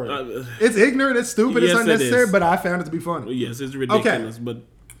sorry. It's ignorant. It's stupid. Yes, it's unnecessary. it is. But I found it to be funny. Yes, it's ridiculous,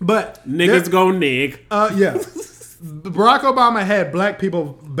 But niggas go nig. Yeah. Barack Obama had black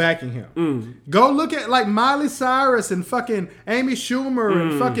people backing him. Go look at like Miley Cyrus and fucking Amy Schumer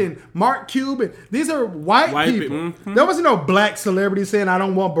and fucking Mark Cuban. These are white people. There wasn't no black celebrity saying, I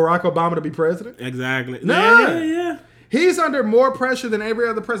don't want Barack Obama to be president. Exactly. None. Yeah. He's under more pressure than every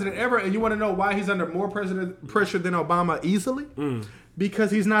other president ever. And you want to know why he's under more pressure than Obama easily?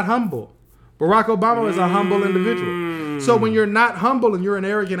 Because he's not humble. Barack Obama is a humble individual. So when you're not humble and you're an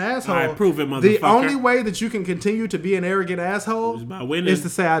arrogant asshole, All right, prove it, motherfucker. the only way that you can continue to be an arrogant asshole is to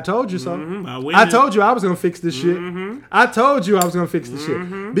say, I told you so. I told you I was going to fix this shit. I told you I was going to fix this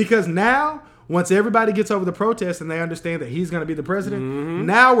shit. Because now, once everybody gets over the protest and they understand that he's going to be the president,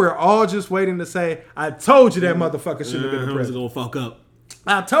 now we're all just waiting to say, I told you that motherfucker shouldn't have been the president. Going to fuck up.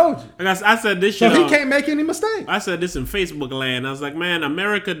 I told you. I said this shit. So he can't make any mistake. I said this in Facebook land. I was like, man,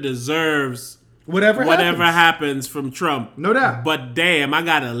 America deserves whatever happens from Trump. No doubt. But damn, I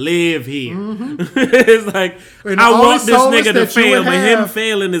gotta live here. It's like, and I want this nigga to fail, but him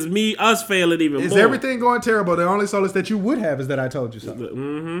failing is us failing even more. Is everything going terrible? The only solace that you would have is that I told you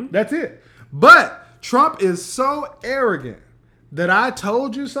so. That's it. But Trump is so arrogant that I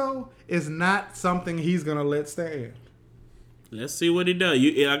told you so is not something he's gonna let stand. Let's see what he does.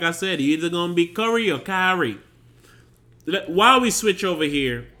 Like I said, you either gonna be Curry or Kyrie. While we switch over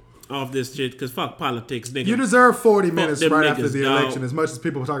here off this shit, because fuck politics, nigga. You deserve 40 minutes right after the dog. election, as much as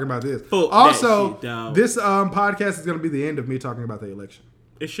people are talking about this. Fuck also, that shit, dog. this podcast is going to be the end of me talking about the election.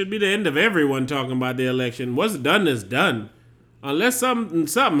 It should be the end of everyone talking about the election. What's done is done. Unless something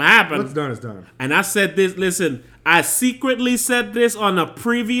happens. What's done is done. And I said this, listen, I secretly said this on a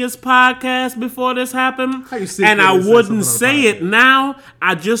previous podcast before this happened. And I wouldn't say it now.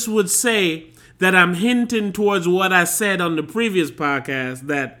 I just would say that I'm hinting towards what I said on the previous podcast,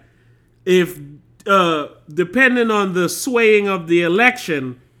 that if, depending on the swaying of the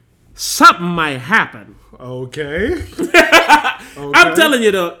election, something might happen. Okay. I'm telling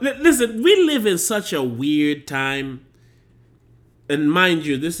you though, listen, we live in such a weird time. And mind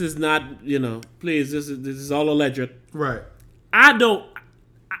you, this is not, please, this is all alleged. Right.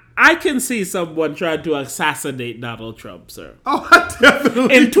 I can see someone trying to assassinate Donald Trump, sir. Oh, I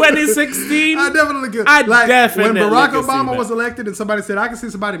definitely in 2016, I definitely could. When Barack Obama was elected and somebody said, I can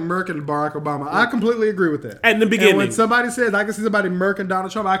see somebody murking Barack Obama, I completely agree with that. At the beginning. And when somebody says, I can see somebody murking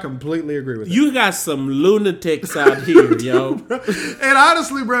Donald Trump, I completely agree with that. You got some lunatics out here, yo. And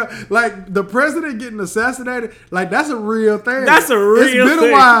honestly, bro, like, the president getting assassinated, like, that's a real thing. That's a real thing. It's been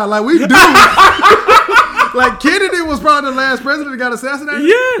a while. Like, we do. Like, Kennedy was probably the last president that got assassinated.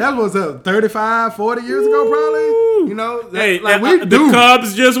 Yeah. That was 35, 40 years ago, probably. You know? Hey, like, we do. The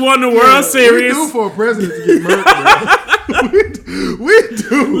Cubs just won the World Series. We do for a president to get murdered, bro. we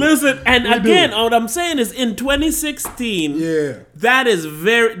do. Listen, and again, what I'm saying is in 2016, that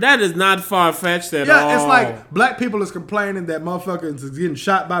is not far-fetched at all. Yeah, it's like black people is complaining that motherfuckers is getting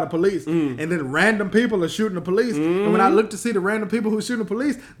shot by the police, and then random people are shooting the police. And when I look to see the random people who are shooting the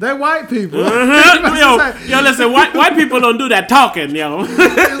police, they're white people. Yo, listen, white people don't do that talking, yo.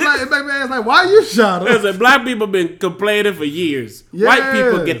 It's like, why you shot him? Listen, black people been complaining for years. Yes. White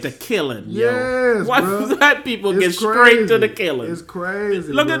people get the killing, yo. Yes, white people get straight to the killing. It's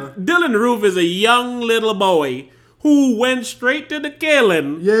crazy. Look at Dylan Roof is a young little boy who went straight to the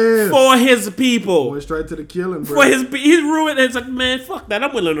killing for his people. Went straight to the killing, bro. He ruined it. It's like, man, fuck that.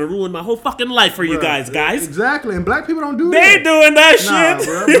 I'm willing to ruin my whole fucking life for you guys. Exactly. And black people don't do that. They doing that shit.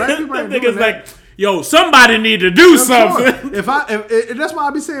 Bro. Black people ain't doing that. Like, yo, somebody need to do something. If that's why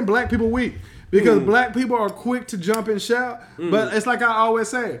I be saying black people weak. Because black people are quick to jump and shout. But it's like I always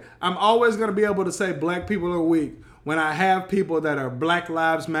say, I'm always going to be able to say black people are weak when I have people that are Black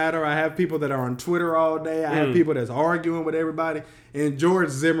Lives Matter. I have people that are on Twitter all day. I have people that's arguing with everybody. And George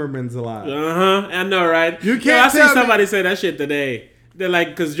Zimmerman's alive. I know, right? You can't I see somebody say that shit today. They're like,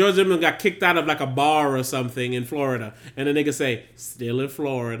 because George Zimmerman got kicked out of like a bar or something in Florida. And the nigga say, still in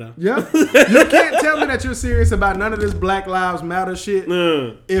Florida. Yeah. You can't tell me that you're serious about none of this Black Lives Matter shit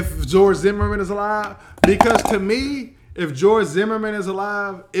if George Zimmerman is alive. Because to me, if George Zimmerman is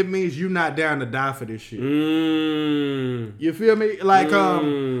alive, it means you not down to die for this shit. You feel me? Like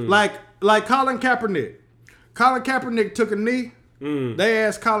Colin Kaepernick. Colin Kaepernick took a knee. They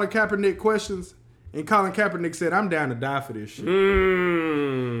asked Colin Kaepernick questions. And Colin Kaepernick said, I'm down to die for this shit.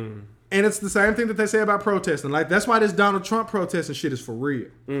 And it's the same thing that they say about protesting. Like, that's why this Donald Trump protesting shit is for real.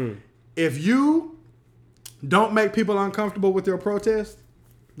 If you don't make people uncomfortable with your protest,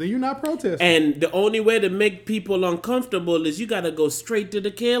 then you're not protesting. And the only way to make people uncomfortable is you got to go straight to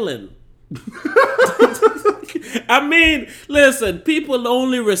the killing. I mean, listen, people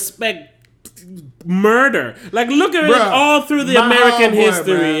only respect murder. Like, look at it all through the American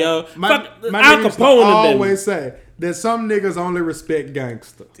history, man. yo. My Al nigga used to Capone and them. always say that some niggas only respect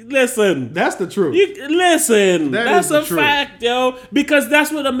gangster. Listen. That's the truth. Listen. That That's is the a truth. fact, yo. Because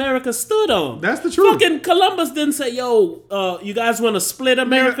that's what America stood on. That's the truth. Fucking Columbus didn't say, yo, you guys want to split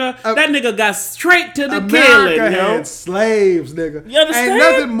America? That nigga got straight to the killing, America yo. had slaves, nigga. You understand? Ain't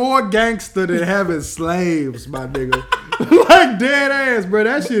nothing more gangster than having slaves, my nigga. Like dead ass, bro.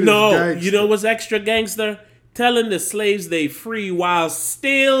 That shit is gangster. You know what's extra gangster? Telling the slaves they free while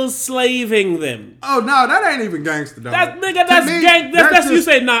still slaving them. Oh no, that ain't even gangster, dog. That nigga, that's To me, gang. That's you just-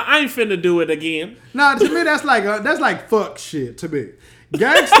 say, nah, I ain't finna do it again. Nah, to me that's like fuck shit. To me,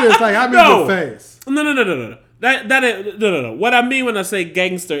 gangster is like I'm in your face. No. That ain't, no. What I mean when I say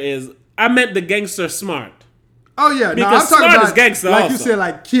gangster is I meant the gangster smart. Oh yeah, no, Because I'm talking smart about is gangster like also. you said,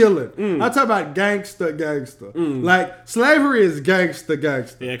 like killing. I'm talking about gangster. Like slavery is gangster. Yeah,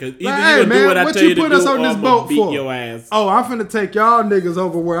 because either Like, you hey gonna do man, what I what tell you you to put do, us on or this I'm boat gonna beat for? your ass. Oh, I'm finna take y'all niggas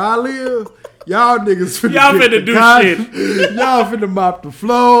over where I live. Y'all niggas finna Y'all get finna the do shit. Y'all finna mop the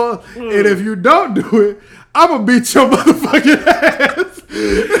floor. And if you don't do it, I'm gonna beat your motherfucking ass.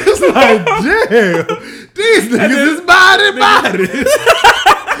 It's like, damn, these niggas is body.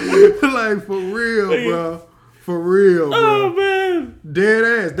 Like, for real, bro. For real, bro. Oh man. Dead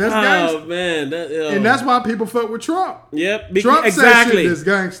ass. That's Oh gangster. man. And that's why people fuck with Trump. Yep. Trump exactly. said shit is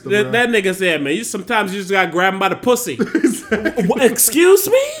gangster, bro. That nigga said, man, sometimes you just gotta grab him by the pussy. What, excuse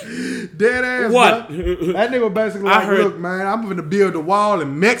me? Dead ass. What? Bro. That nigga basically I like, heard- look, man, I'm gonna build a wall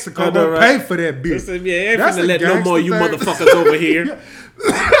in Mexico. I I'm know, gonna right? pay for that bitch. Listen, yeah, ain't That's finna a let no more you gangster thing. motherfuckers over here.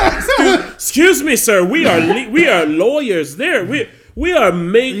 Excuse me, sir. We are lawyers. There, we are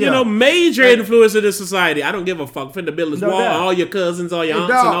major influence in this society. I don't give a fuck. Finna build this No wall. doubt. All your cousins, all your aunts,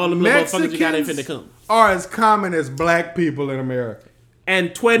 Dog, and all them little motherfuckers you got ain't Mexicans finna come. are as common as black people in America.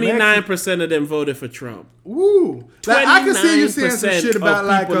 And 29% of them voted for Trump. Woo! Like, I can see you saying some 29% shit about of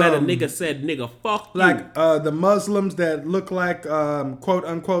like people that a nigga said, nigga, fuck you. like the Muslims that look like quote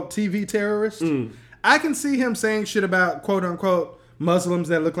unquote TV terrorists. I can see him saying shit about quote unquote Muslims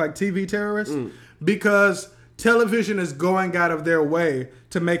that look like TV terrorists because television is going out of their way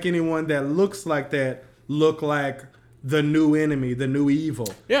to make anyone that looks like that look like the new enemy, the new evil.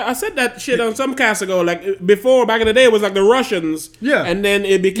 Yeah, I said that shit on some cast ago. Like before, back in the day, it was like the Russians. Yeah. And then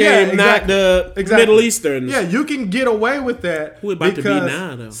it became not the Exactly. Middle Easterns. Yeah, you can get away with that Who it about to be because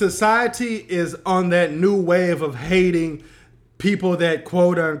now, though? society is on that new wave of hating people that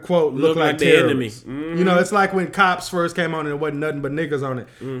quote unquote look like the terrorists. enemy. You know, it's like when Cops first came on and it wasn't nothing but niggas on it.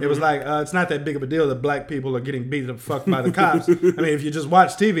 It was like, it's not that big of a deal that black people are getting beat the fuck by the cops. I mean, if you just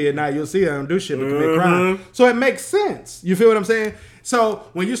watch TV at night, you'll see them do shit but commit crime. So it makes sense. You feel what I'm saying? So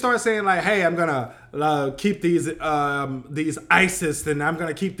when you start saying like, hey, I'm gonna keep these ISIS and I'm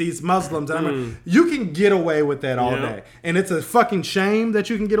gonna keep these Muslims, and you can get away with that all day, and it's a fucking shame that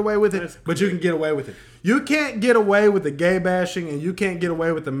you can get away with it, but you can get away with it. You can't get away with the gay bashing, and you can't get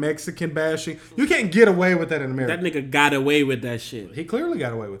away with the Mexican bashing. You can't get away with that in America. That nigga got away with that shit. He clearly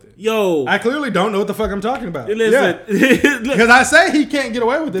got away with it. Yo. I clearly don't know what the fuck I'm talking about. Listen. Because I say he can't get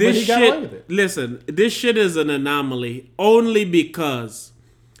away with it, but he got away with it. Listen, this shit is an anomaly only because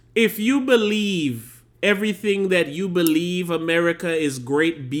if you believe everything that you believe America is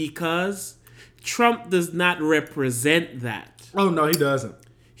great because Trump does not represent that. Oh no, he doesn't.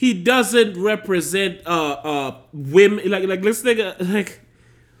 He doesn't represent women. Like let's think like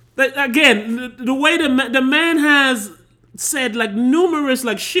again the way the man has said like numerous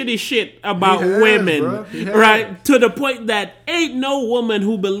like shitty shit about He has, women, bro. He has. right? To the point that ain't no woman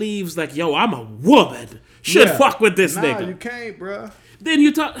who believes like, yo, I'm a woman should fuck with this nigga. You can't, bro. Then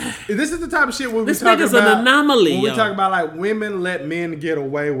you talk. This is the type of shit when we This talk nigga's about an anomaly. When we yo. talk about like women let men get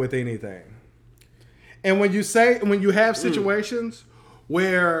away with anything, and when you have situations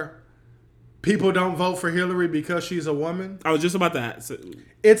where people don't vote for Hillary because she's a woman, I was just about that,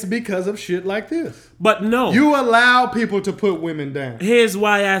 it's because of shit like this. but no. You allow people to put women down. Here's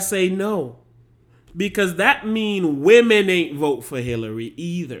why I say no. Because that mean women ain't vote for Hillary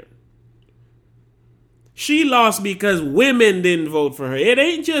either. She lost because women didn't vote for her. It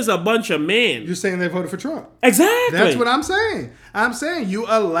ain't just a bunch of men. You're saying they voted for Trump. Exactly. That's what I'm saying. I'm saying you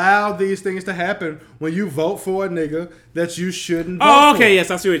allow these things to happen when you vote for a nigga that you shouldn't vote Oh, okay, for.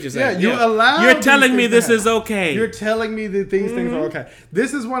 yes, I see what you're saying. Yeah, you allow. You're these telling me things to this happen. is okay. You're telling me that these things are okay.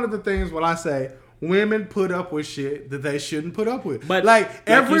 This is one of the things when I say women put up with shit that they shouldn't put up with. but like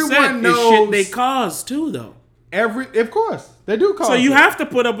everyone you said, knows it's shit they cause too, though. of course they do cause. So you it. have to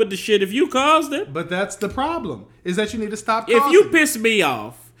put up with the shit if you caused it. But that's the problem. Is that you need to stop. If causing you it. piss me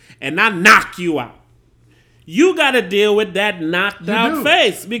off and I knock you out. You got to deal with that knocked out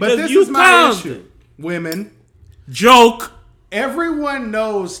face because but this you is my caused issue. it. Women. Joke. Everyone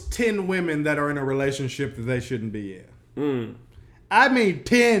knows 10 women that are in a relationship that they shouldn't be in. I mean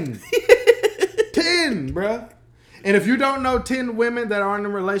 10. 10, bruh. And if you don't know 10 women that are in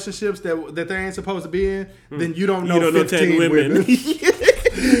relationships that they ain't supposed to be in, then you don't know 15 women.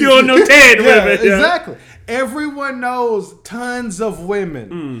 You don't know 10 women. Exactly. Everyone knows tons of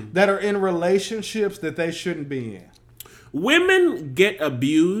women that are in relationships that they shouldn't be in. Women get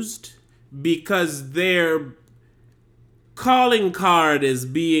abused because their calling card is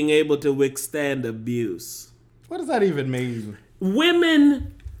being able to withstand abuse. What does that even mean?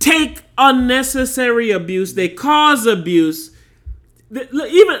 Women take unnecessary abuse. They cause abuse.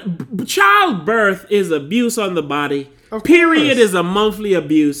 Even childbirth is abuse on the body. Period is a monthly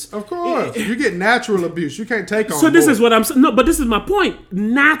abuse. Of course. You get natural abuse. You can't take on So this more. is what I'm saying. No, but this is my point.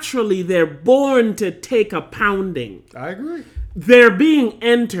 Naturally, they're born to take a pounding. I agree. They're being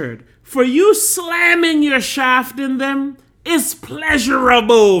entered. For you slamming your shaft in them is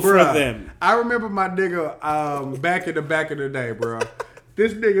pleasurable for them. I remember my nigga back in the day, bro.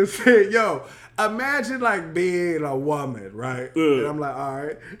 This nigga said, yo, imagine like being a woman, right? And I'm like, all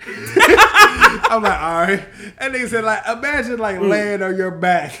right. I'm like, all right. And nigga said, like, imagine like laying on your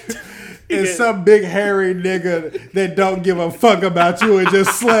back and some big hairy nigga that don't give a fuck about you and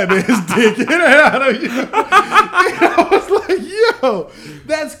just slamming his dick in and out of you. And I was like, yo,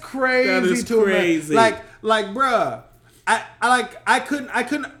 that's crazy. That is to crazy. Like, bruh. I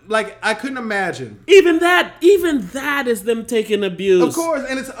couldn't imagine. Even that is them taking abuse. Of course,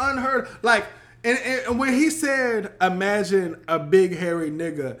 and it's unheard. Like, and when he said, "Imagine a big hairy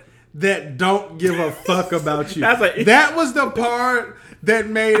nigga that don't give a fuck about you," that was the part that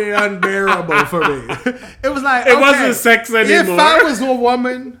made it unbearable for me. It was like it wasn't sex anymore. If I was a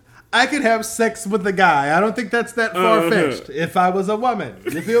woman, I could have sex with a guy. I don't think that's that far fetched. If I was a woman,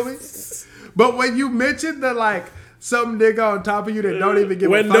 you feel me? But when you mentioned the like. Some nigga on top of you that don't even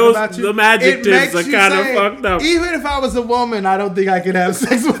give a fuck about you. Them adjectives are kind of fucked up. Even if I was a woman, I don't think I could have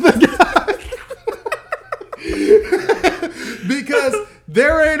sex with a guy. Because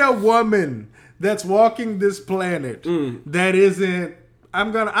there ain't a woman that's walking this planet that isn't.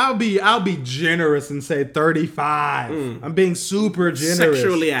 I'll be generous and say 35. I'm being super generous.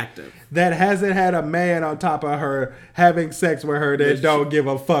 Sexually active. That hasn't had a man on top of her having sex with her that don't give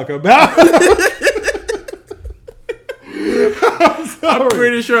a fuck about her. I'm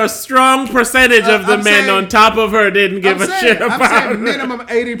pretty sure a strong percentage of the men on top of her didn't give a shit about her. I'm saying minimum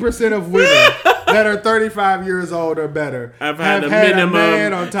 80% of women that are 35 years old or better have had a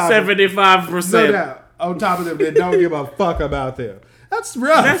minimum 75%. No doubt, on top of them that don't give a fuck about them. That's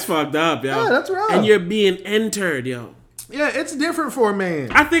rough. That's fucked up, yo. Yeah, that's rough. And you're being entered, yo. Yeah, it's different for a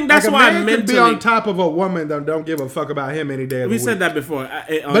man. I think that's like why a man mentally could be on top of a woman that don't give a fuck about him any day of the week. We said that before.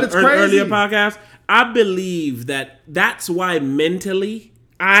 But it's crazy. Earlier podcast. I believe that's why mentally,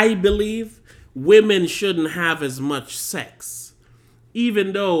 I believe women shouldn't have as much sex.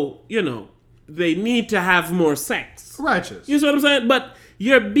 Even though, they need to have more sex. Righteous. You see what I'm saying? But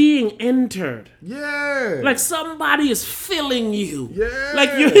you're being entered. Yeah. Like somebody is filling you. Yeah.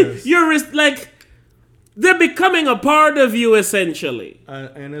 Like you're like they're becoming a part of you essentially.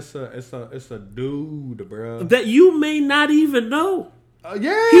 And it's a dude, bro. That you may not even know.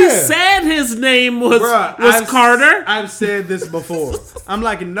 Yeah. He said his name was Carter. I've said this before. I'm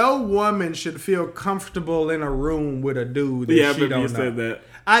like, no woman should feel comfortable in a room with a dude that she don't know. Said that.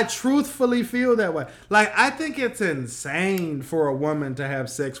 I truthfully feel that way. Like, I think it's insane for a woman to have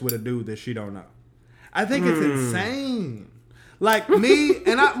sex with a dude that she don't know. I think it's insane. Like me,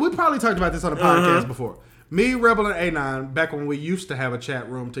 and we probably talked about this on the podcast before. Me, Rebel, and A9, back when we used to have a chat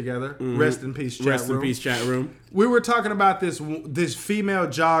room together. Rest in peace, chat room. Rest in peace, chat room. We were talking about this female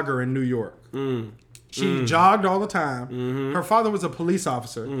jogger in New York. She jogged all the time. Her father was a police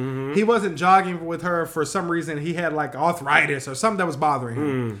officer. He wasn't jogging with her for some reason. He had like arthritis or something that was bothering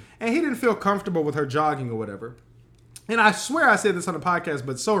him. And he didn't feel comfortable with her jogging or whatever. And I swear I said this on the podcast,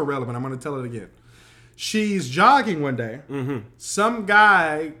 but it's so irrelevant. I'm going to tell it again. She's jogging one day. Some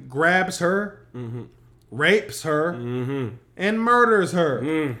guy grabs her, rapes her, and murders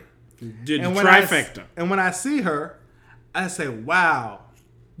her. Did trifecta. And when I see her, I say, wow,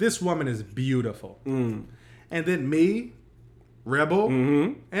 this woman is beautiful. And then me, Rebel,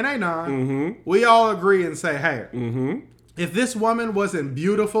 and Anon, we all agree and say, hey, if this woman wasn't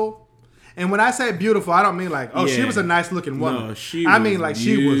beautiful, and when I say beautiful, I don't mean like, she was a nice looking woman. No, she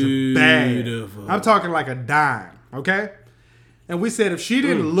was bad. I'm talking like a dime, okay? And we said if she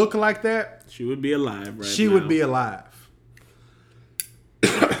didn't look like that, she would be alive right She now. would be alive.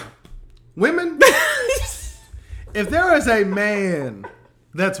 Women, if there is a man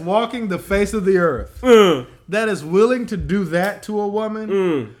that's walking the face of the earth that is willing to do that to a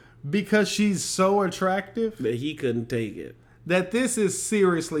woman because she's so attractive That he couldn't take it. that this is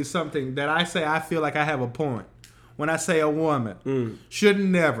seriously something that I feel like I have a point when I say a woman should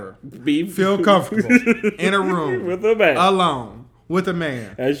never feel comfortable in a room With a man. alone with a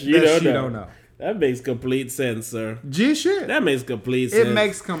man That she don't know. That makes complete sense, sir. G shit. That makes complete sense. It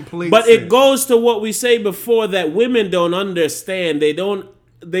makes complete But sense. it goes to what we say before, that women don't understand.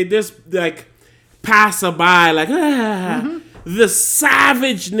 They just like pass by like the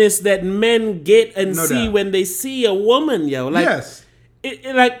savageness that men get and No see doubt. when they see a woman, yo. Like, Yes.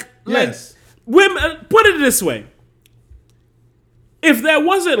 like Yes. women. Put it this way: if there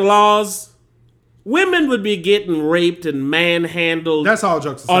wasn't laws, women would be getting raped and manhandled. That's all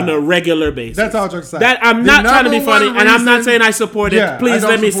jokes aside. on a regular basis. That's all jokes aside. That I'm The not trying to be number funny, one and I'm not reason- saying I support it. Yeah, Please I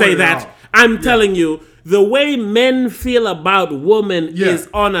let don't me support say it at that. all. I'm telling you, the way men feel about women Yeah. is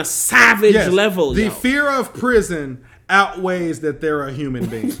on a savage Yes. level. The yo. fear of prison outweighs that they're a human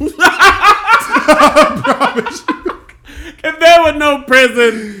being. If there were no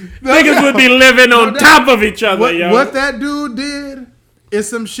prison, niggas would be living on top of each other, yo. What that dude did is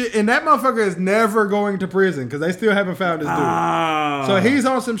some shit, and that motherfucker is never going to prison because they still haven't found this dude. Ah. So he's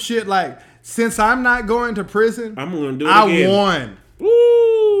on some shit like, since I'm not going to prison, I'm gonna do it I again. won.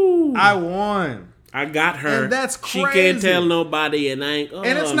 Ooh. I won. I got her. And that's She can't crazy. tell nobody, and I ain't.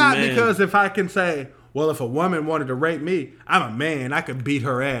 And it's not man. because if I can say, well, if a woman wanted to rape me, I'm a man, I could beat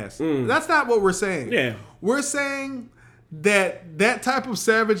her ass. That's not what we're saying. Yeah. We're saying that type of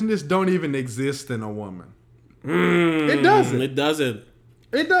savageness don't even exist in a woman. It doesn't. It doesn't.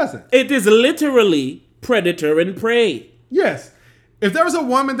 It doesn't. It is literally predator and prey. Yes. If there was a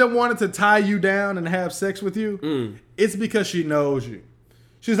woman that wanted to tie you down and have sex with you, it's because she knows you.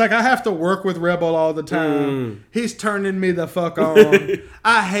 She's like, I have to work with Rebel all the time. He's turning me the fuck on.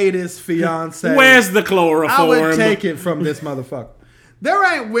 I hate his fiance. Where's the I chloroform? would take it from this motherfucker. There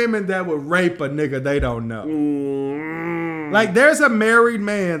ain't women that would rape a nigga they don't know. Like, there's a married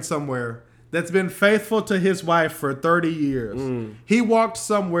man somewhere that's been faithful to his wife for 30 years. He walked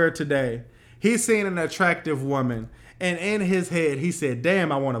somewhere today. He's seen an attractive woman. And in his head, he said,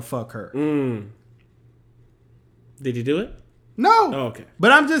 damn, I want to fuck her. Did he do it? No. Oh, okay.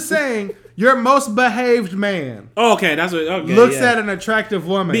 But I'm just saying, your most behaved man Oh, okay, that's what. Okay, looks yeah. at an attractive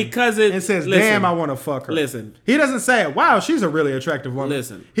woman Because it- and says, listen. damn, I want to fuck her. Listen. He doesn't say, wow, she's a really attractive woman.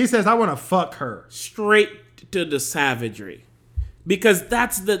 Listen. He says, I want to fuck her. Straight to the savagery. Because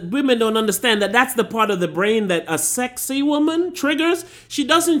women don't understand that's the part of the brain that a sexy woman triggers. She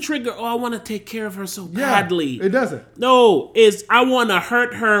doesn't trigger, I want to take care of her so badly. It doesn't. No, I want to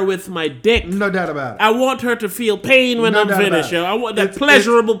hurt her with my dick. No doubt about it. I want her to feel pain when No I'm doubt about finished, it. yo. I want that It's-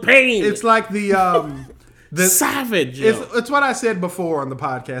 pleasurable pain. It's like the savage, yo. it's what I said before on the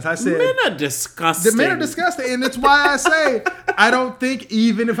podcast. I said Men are disgusting. the men are disgusting, and it's why I say I don't think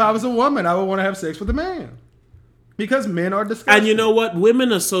even if I was a woman, I would want to have sex with a man. Because men are disgusting. And you know what?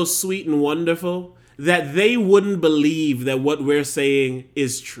 Women are so sweet and wonderful that they wouldn't believe that what we're saying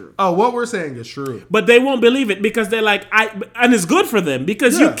is true. Oh, what we're saying is true. But they won't believe it because they're like, and it's good for them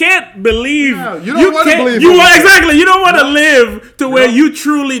because you Yeah. can't believe. No, you don't wanna can't- believe You what want, we say. exactly. You don't want to No. live to where No. you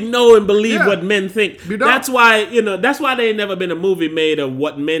truly know and believe Yeah. what men think. You don't. That's why that's why there ain't never been a movie made of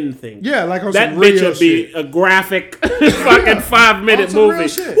what men think. Yeah, like on That some bitch real would be shit. a graphic fucking 5-minute On some real movie.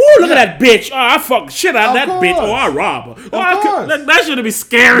 shit. Ooh, look Yeah. at that bitch. Oh, I fuck shit out of that Of bitch. Oh, course. I rob her. Oh, course. that should be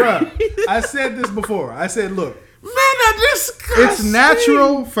scary. Bruh, I said this before. I said, look, Men are disgusting. it's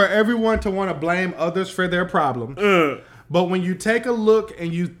natural for everyone to want to blame others for their problems. But when you take a look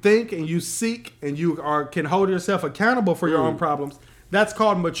and you think and you seek and you can hold yourself accountable for your own problems, that's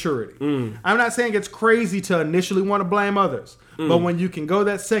called maturity. I'm not saying it's crazy to initially want to blame others, but when you can go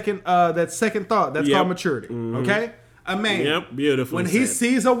that second thought, that's Yep. called maturity. Okay? A man, Yep, beautiful. when he said.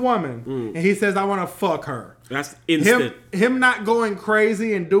 sees a woman and he says, "I want to fuck her," That's instant. him not going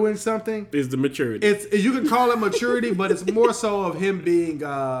crazy and doing something. Is the maturity. It's you can call it maturity, but it's more so of him being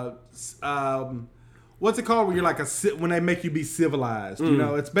what's it called when you're like when they make you be civilized. You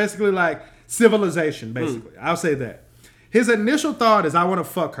know, it's basically like civilization. Basically, I'll say that. His initial thought is, "I want to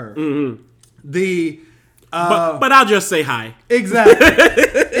fuck her." The but I'll just say hi.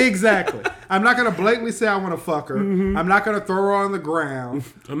 exactly. I'm not gonna blatantly say I want to fuck her. I'm not gonna throw her on the ground.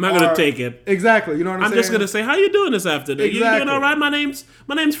 I'm not gonna take it. Exactly. You know what I'm saying? I'm just gonna say, how you doing this afternoon? Exactly. You doing all right? My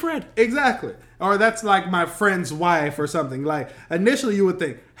name's Fred. Exactly. Or that's like my friend's wife or something. Like initially you would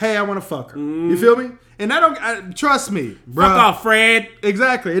think, hey, I want to fuck her. You feel me? And trust me, bro. Fuck off, Fred.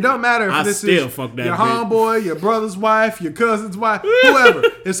 Exactly. It don't matter if I this still is fuck that your bitch. homeboy, your brother's wife, your cousin's wife, whoever.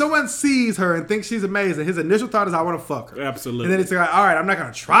 If someone sees her and thinks she's amazing, his initial thought is, I want to fuck her. Absolutely. And then it's like, all right, I'm not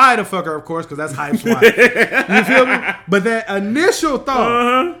going to try to fuck her, of course, because that's Hype's wife. You feel me? But that initial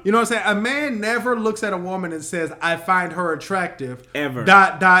thought, you know what I'm saying? A man never looks at a woman and says, I find her attractive. Ever. ...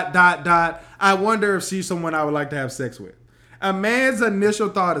 I wonder if she's someone I would like to have sex with. A man's initial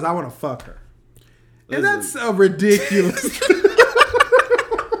thought is, I want to fuck her. And that's a ridiculous.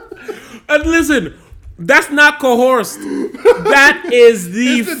 And listen, that's not coerced. That is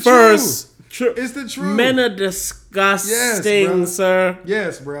the first truth. It's the truth. Men are disgusting, Yes, sir.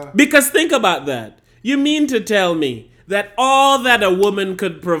 Yes, bro. Because think about that. You mean to tell me that all that a woman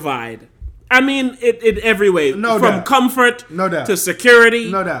could provide, I mean, it every way. No From doubt. comfort No doubt. to security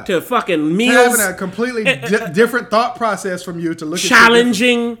No doubt. to fucking meals. Having a completely different thought process from you to look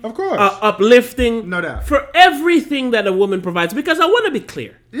challenging, at of course, uplifting. No doubt. For everything that a woman provides. Because I want to be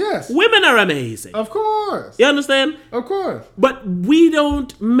clear. Yes. Women are amazing. Of course. You understand? Of course. But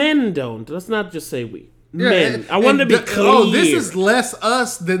men don't. Let's not just say we. Yeah, Men. I want to be clear. Oh, this is less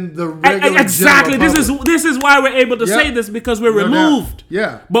us than the regular exactly. general This is why we're able to Yep. say this, because we're No doubt. removed.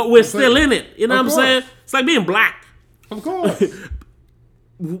 Yeah. But we're Completely. still in it. You know Of what I'm saying? course. It's like being black. Of course.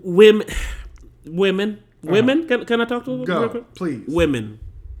 Women. Can I talk to them? Go, real quick? please. Women.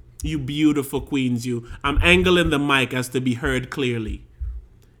 You beautiful queens, you. I'm angling the mic as to be heard clearly.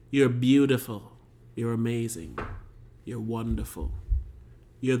 You're beautiful. You're amazing. You're wonderful.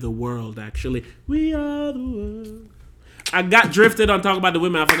 You're the world, actually. We are the world. I got drifted on talking about the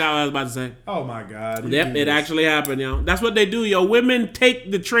women. I forgot what I was about to say. Oh my God. Yep, it actually happened, yo. That's what they do, yo. Women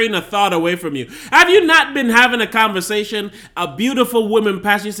take the train of thought away from you. Have you not been having a conversation, a beautiful woman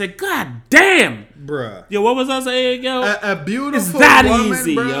past you, and say, God damn. Bruh. Yo, what was I saying, yo? A beautiful It's that woman,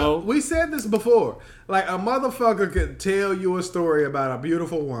 easy, bruh. yo. We said this before. Like, a motherfucker could tell you a story about a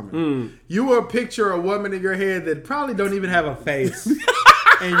beautiful woman. You will picture a woman in your head that probably don't even have a face.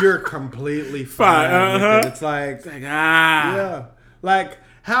 And you're completely fine with it. It's like yeah. Like,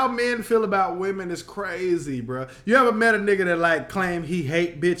 how men feel about women is crazy, bro. You ever met a nigga that, like, claim he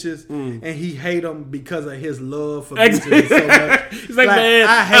hate bitches and he hate them because of his love for bitches so much? He's like, man,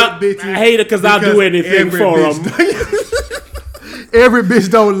 I hate bitches. I hate it because I'll do anything for them. Every bitch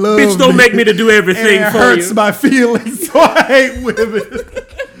don't love Bitch don't me. make me to do everything And it for hurts you. my feelings, so I hate women.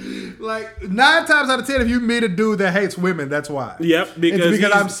 Like, 9 times out of 10, if you meet a dude that hates women, that's why. Yep, because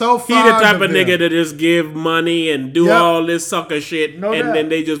I'm so he the fond type of of them. nigga that just give money and do Yep. all this sucker shit, No and doubt. then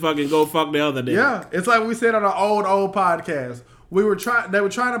they just fucking go fuck the other nigga. Yeah, it's like we said on an old podcast. They were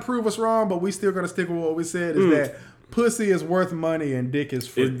trying to prove us wrong, but we still gonna stick with what we said is that pussy is worth money and dick is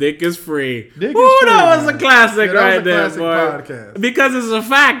free. His dick is free. Dick is Ooh, free, that was man. a classic Yeah, that was right a there, classic boy. podcast. Because it's a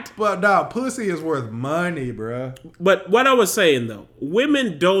fact. But no, pussy is worth money, bruh. But what I was saying though,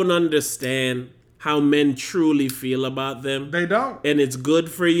 women don't understand how men truly feel about them. They don't. And it's good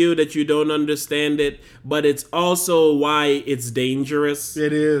for you that you don't understand it, but it's also why it's dangerous.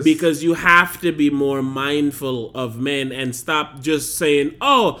 It is. Because you have to be more mindful of men and stop just saying,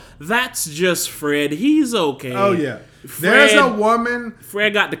 oh, that's just Fred. He's okay. Oh yeah. There's a woman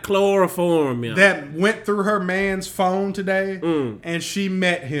Fred got the chloroform, yeah. that went through her man's phone today and she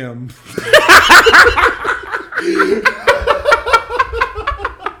met him.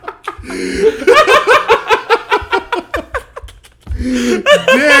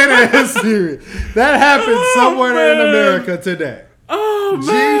 Dead ass serious. That happened somewhere in America today. Oh, G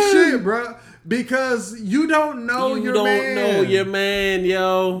man. shit, bro. Because you don't know You your don't man. know your man,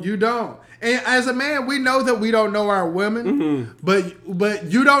 yo. You don't. And as a man, we know that we don't know our women, but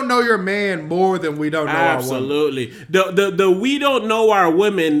you don't know your man more than we don't know our women. Absolutely. The we don't know our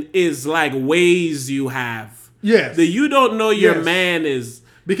women is like ways you have. Yes. The you don't know your Yes. man is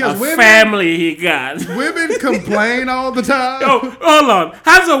Because a women- family he got. Women complain all the time. Yo, hold on.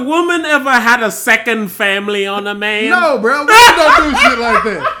 Has a woman ever had a second family on a man? No, bro. Women don't do shit like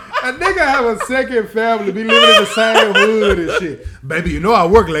that. A nigga have a second family, be living in the same hood and shit. Baby, you know I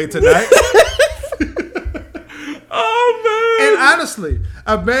work late tonight. Oh, man. And honestly,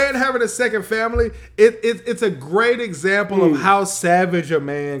 a man having a second family, it's a great example of how savage a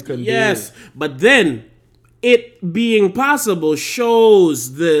man can be. Yes, but then it being possible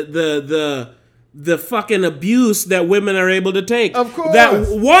shows the fucking abuse that women are able to take. Of course. That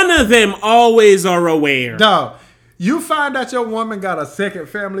one of them always are aware. Dog, You find out your woman got a second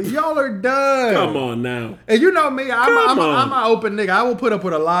family, y'all are done. Come on now. And you know me, I'm an open nigga. I will put up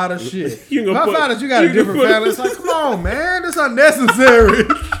with a lot of shit. If I find out you got a different family, it's like, come on, man, it's unnecessary.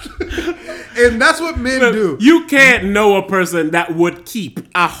 And that's what men do. You can't know a person that would keep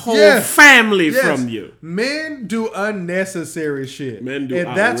a whole family from you. Men do unnecessary shit. Men do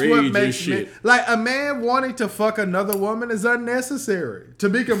and that's what makes shit. like a man wanting to fuck another woman is unnecessary. To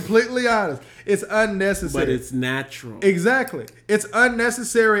be completely honest, it's unnecessary. But it's natural. Exactly. It's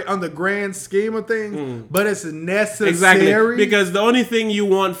unnecessary on the grand scheme of things, but it's necessary. Exactly. Because the only thing you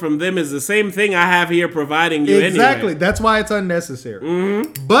want from them is the same thing I have here providing you exactly. anyway. That's why it's unnecessary.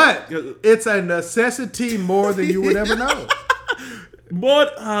 But it's a necessity more than you would ever know.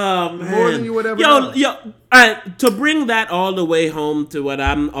 But man. More than you would ever know. To bring that all the way home to what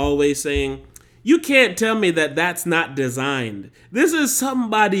I'm always saying, you can't tell me that that's not designed. This is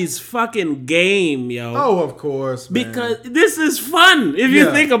somebody's fucking game, yo. Oh, of course, man. Because this is fun. If you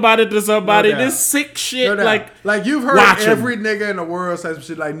think about it to somebody, this sick shit, like you've heard every nigga in the world say some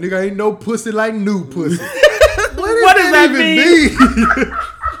shit like, nigga ain't no pussy like new pussy. What does that even mean?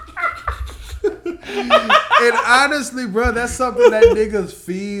 And honestly, bro, that's something that niggas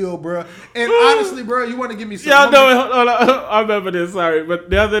feel, bro. And honestly, bro, you want to give me some... Hold on. I remember this, sorry.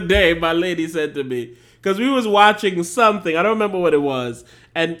 But the other day, my lady said to me, because we was watching something, I don't remember what it was,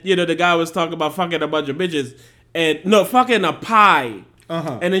 and, the guy was talking about fucking a bunch of bitches, and, no, fucking a pie.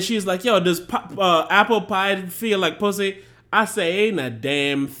 And then she's like, yo, does apple pie feel like pussy? I say, ain't a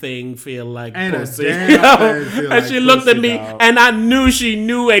damn thing feel like pussy. And she looked at me, and I knew she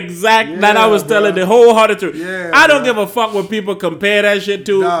knew that I was telling the wholehearted truth. Yeah, I don't give a fuck what people compare that shit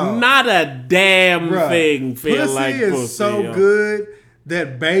to. No. Not a damn thing feel like pussy. Pussy is so good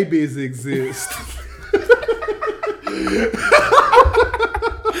that babies exist.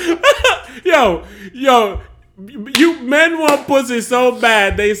 Yo, you men want pussy so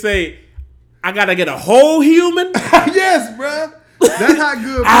bad, they say, I gotta get a whole human? Yes, bro. That's how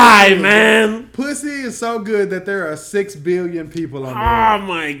good pussy is. Man. Pussy is so good that there are 6 billion people on the earth. Oh,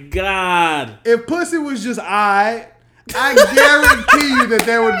 my God. If pussy was just I guarantee you that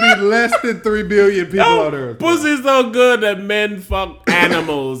there would be less than 3 billion people on earth. Pussy's so good that men fuck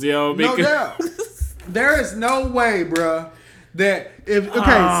animals, yo. No doubt. There is no way, bro, that if...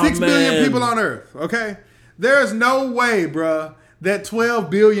 Okay, 6 billion people on earth, okay? There is no way, bro, that 12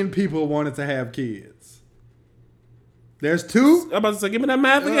 billion people wanted to have kids. There's 2. I'm about to say, give me that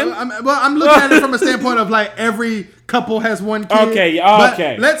math again. I'm looking at it from a standpoint of like every couple has one kid. Okay.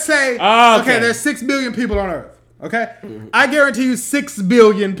 But let's say, there's 6 billion people on Earth. Okay? I guarantee you 6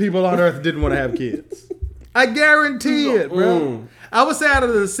 billion people on Earth didn't want to have kids. I guarantee it, bro. I would say out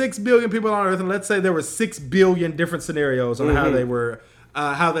of the 6 billion people on Earth, and let's say there were 6 billion different scenarios on how they were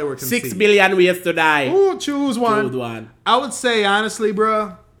conceived. 6 billion ways to die. Ooh, choose one. I would say, honestly,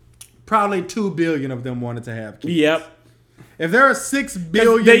 bro, probably 2 billion of them wanted to have kids. Yep. If there are 6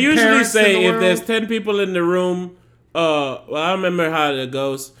 billion they usually parents say in the if world, there's 10 people in the room, well, I don't remember how it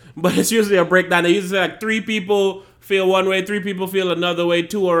goes, but it's usually a breakdown. They usually say like 3 people feel one way, 3 people feel another way,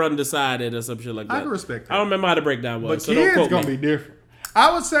 2 are undecided or some shit like that. I can respect that. I don't remember how the breakdown was. But kids gonna be different.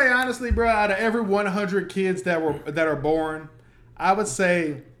 I would say, honestly, bro, out of every 100 kids that are born, I would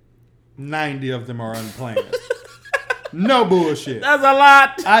say 90 of them are unplanned. No bullshit. That's a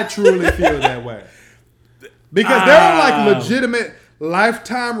lot. I truly feel that way. Because there are like legitimate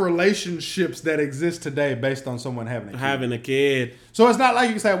lifetime relationships that exist today based on someone having a kid. So it's not like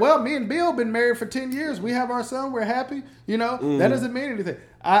you can say, well, me and Bill been married for 10 years. We have our son. We're happy. That doesn't mean anything.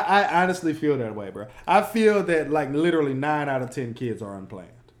 I honestly feel that way, bro. I feel that like literally 9 out of 10 kids are unplanned.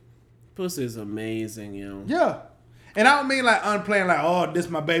 Pussy is amazing, yo. Yeah. And I don't mean like unplanned, like, oh, this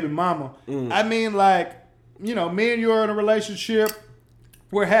my baby mama. I mean like, me and you are in a relationship.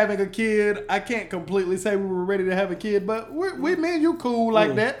 We're having a kid. I can't completely say we were ready to have a kid, but me and you cool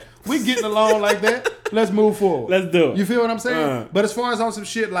like that. We getting along like that. Let's move forward. Let's do it. You feel what I'm saying? But as far as on some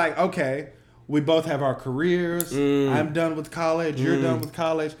shit like, okay, we both have our careers. I'm done with college. You're done with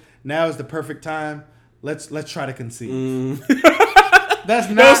college. Now is the perfect time. Let's try to conceive. That's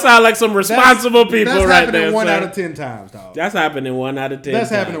not. Those sound like some responsible people right there. That's happening 1 out of 10 times, dog. That's happening 1 out of 10 That's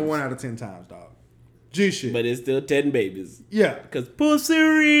happening 1 out of 10 times, dog. G shit. But it's still 10 babies. Yeah. Because pussy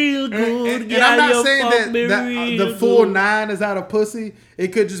real good. And I'm not saying that the full 9 is out of pussy. It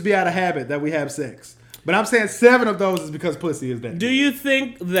could just be out of habit that we have sex. But I'm saying 7 of those is because pussy is that. Do you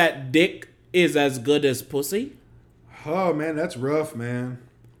think that dick is as good as pussy? Oh, man, that's rough, man.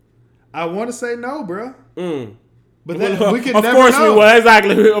 I want to say no, bro. But we can never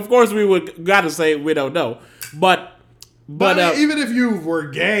know. Of course we would gotta say we don't know. But even if you were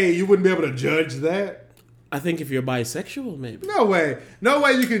gay, you wouldn't be able to judge that. I think if you're bisexual, maybe. No way. No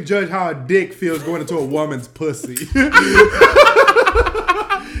way you can judge how a dick feels going into a woman's pussy.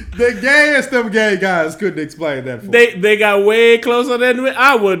 The gayest of gay guys couldn't explain that for me. They got way closer than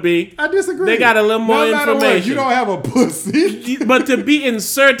I would be. I disagree. They got a little more matter information. What, you don't have a pussy. But to be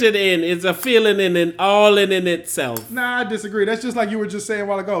inserted in is a feeling in itself. Nah, I disagree. That's just like you were just saying a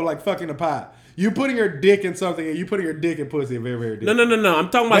while ago, like fucking a pie. You putting your dick in something and you putting your dick in pussy are very, very different. No. I'm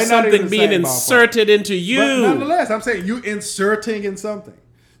talking about something being inserted into you. But nonetheless, I'm saying you inserting in something.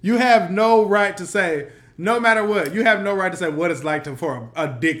 You have no right to say, no matter what, you have no right to say what it's like for a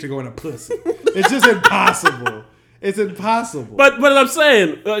dick to go in a pussy. It's just impossible. It's impossible. But I'm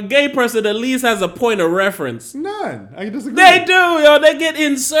saying, a gay person at least has a point of reference. None. I disagree. They do, yo. They get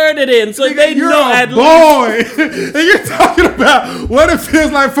inserted in, so they you're know a at least. And you're talking about what it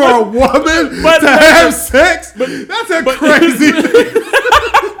feels like for a woman to have sex? That's a crazy thing.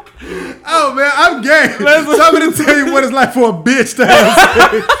 Oh, man, I'm gay. So I'm going to tell you what it's like for a bitch to have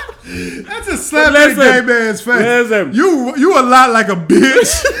sex. That's a slap in a gay man's face. Listen. You a lot like a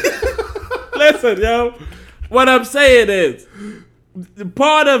bitch. Listen, yo. What I'm saying is,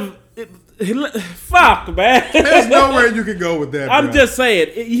 part of fuck, man. There's nowhere you can go with that. I'm bro. just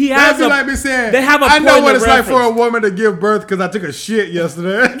saying he has. That'd be like me saying, they have a I know point what of it's reference. like for a woman to give birth because I took a shit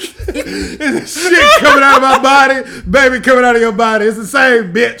yesterday. It's shit coming out of my body, baby coming out of your body. It's the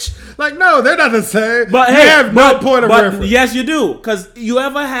same, bitch. Like, no, they're not the same. But you have no point of reference. Yes, you do. Because you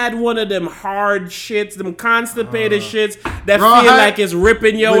ever had one of them hard shits, them constipated shits that Raw feel hype, like it's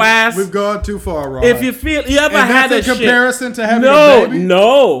ripping your ass? We've gone too far, Raw. If you feel, you ever had a in shit? comparison to having a baby?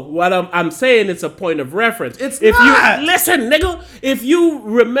 No. What I'm saying, it's a point of reference. It's if not. You listen, nigga. If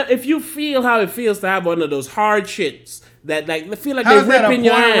you feel how it feels to have one of those hard shits that like feel like How's they're that a ripping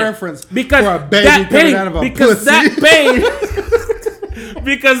your point of ass reference because for a baby that coming pain, out of a because pussy? that pain,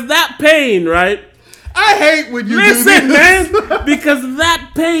 because that pain, right? I hate when you Listen, do this. man, because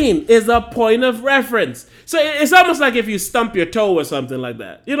that pain is a point of reference. So it's almost like if you stump your toe or something like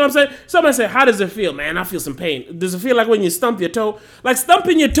that. You know what I'm saying? Somebody say, how does it feel? Man, I feel some pain. Does it feel like when you stump your toe? Like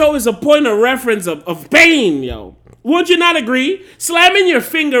stumping your toe is a point of reference of pain, yo. Would you not agree? Slamming your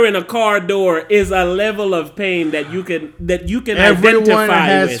finger in a car door is a level of pain that you can Everyone identify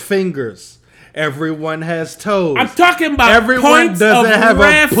has with. fingers. Everyone has toes. I'm talking about Everyone points doesn't of have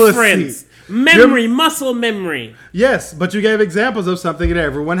reference. a pussy. Memory, muscle memory. Yes, but you gave examples of something that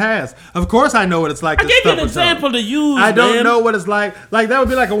everyone has. Of course, I know what it's like. I to gave you stump an a toe. example to use. I don't man. know what it's like. Like that would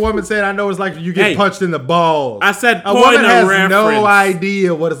be like a woman saying, "I know what it's like you get Hey, punched in the balls." I said a point woman of has reference. no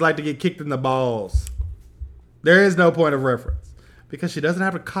idea what it's like to get kicked in the balls. There is no point of reference because she doesn't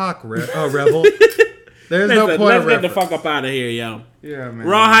have a cock, rebel. There's no point of Let's get reference. the fuck up out of here, yo. Yeah, man.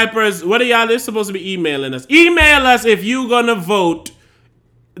 Raw Hypers, what are y'all? They're supposed to be emailing us. Email us if you gonna vote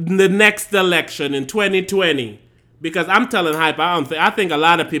in the next election in 2020. Because I'm telling Hyper, I think a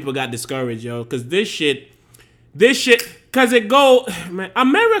lot of people got discouraged, yo. Because this shit, because it go, man,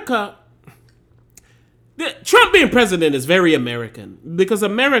 America. Trump being president is very American because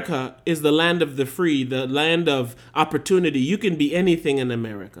America is the land of the free, the land of opportunity. You can be anything in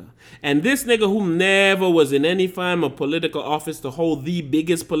America. And this nigga who never was in any form of political office to hold the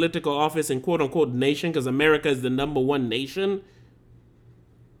biggest political office in quote unquote nation, because America is the #1 nation.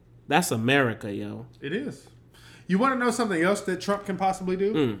 That's America, yo. It is. You want to know something else that Trump can possibly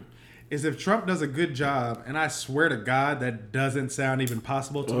do? Is if Trump does a good job, and I swear to God that doesn't sound even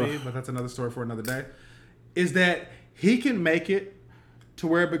possible to me, but that's another story for another day, is that he can make it to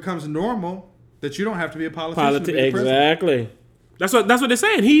where it becomes normal that you don't have to be a politician to be the president. Exactly. That's what they're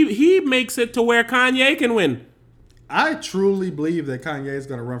saying. He makes it to where Kanye can win. I truly believe that Kanye is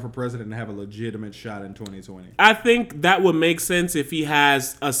going to run for president and have a legitimate shot in 2020. I think that would make sense if he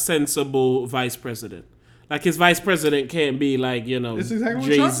has a sensible vice president. Like his vice president can't be like, It's exactly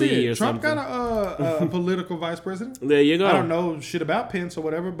what Trump Jay-Z did. or Trump something. got a political vice president. There you go. I don't know shit about Pence or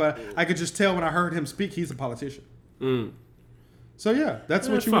whatever, but I could just tell when I heard him speak, he's a politician. So yeah, that's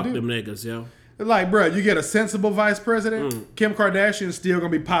what you would Fuck do. them niggas, yo. Like, bro, you get a sensible vice president. Kim Kardashian's still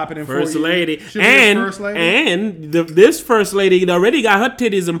gonna be popping in First 4 years. lady. She'll be the first lady. And this first lady already got her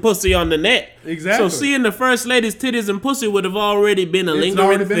titties and pussy on the net. Exactly. So seeing the first lady's titties and pussy would have already been a It's lingering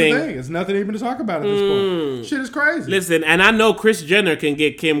already been thing. a thing. It's nothing even to talk about at this point. Shit is crazy. Listen, and I know Kris Jenner can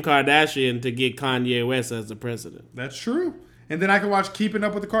get Kim Kardashian to get Kanye West as the president. That's true. And then I can watch Keeping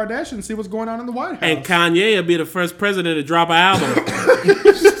Up with the Kardashians and see what's going on in the White House. And Kanye will be the first president to drop an album.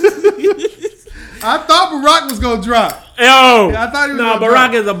 I thought Barack was gonna drop. Yo, I thought he was no, gonna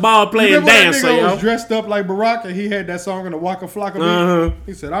Barack drop. is a ball playing Remember that dancer, nigga yo. was dressed up like Barack and he had that song in the Waka Flocka beat?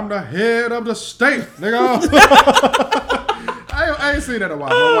 He said, "I'm the head of the state, nigga." I ain't seen that in a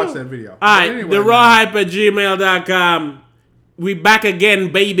while. I'll watch that video. All right, anyway, the raw hype at gmail.com. We back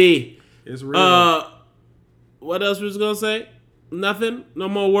again, baby. It's real. What else was gonna say? Nothing. No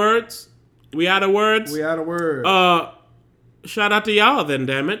more words. We out of words. We out of words. Shout out to y'all then,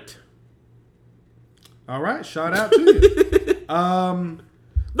 damn it. All right, shout out to you.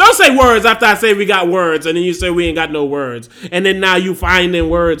 Don't say words after I say we got words, and then you say we ain't got no words, and then now you finding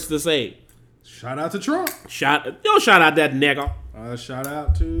words to say. Shout out to Trump. Shout out that nigga. Shout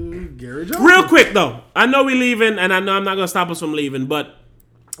out to Gary Johnson. Real quick though, I know we leaving, and I know I'm not gonna stop us from leaving, but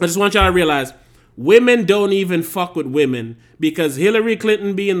I just want y'all to realize women don't even fuck with women because Hillary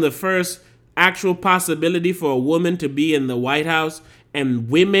Clinton being the first actual possibility for a woman to be in the White House, and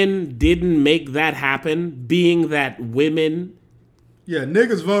women didn't make that happen, being that women. Yeah,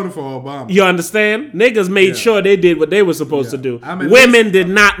 niggas voted for Obama. You understand? Niggas made sure they did what they were supposed to do. I mean, women did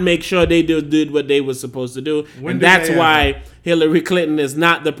not make sure they did what they were supposed to do. And that's why Hillary Clinton is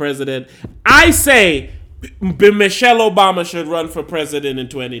not the president. I say Michelle Obama should run for president in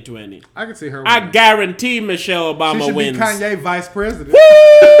 2020. I can see her I winning. guarantee Michelle Obama She should wins. be Kanye vice president. Woo!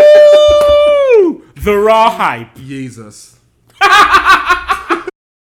 The raw hype. Jesus.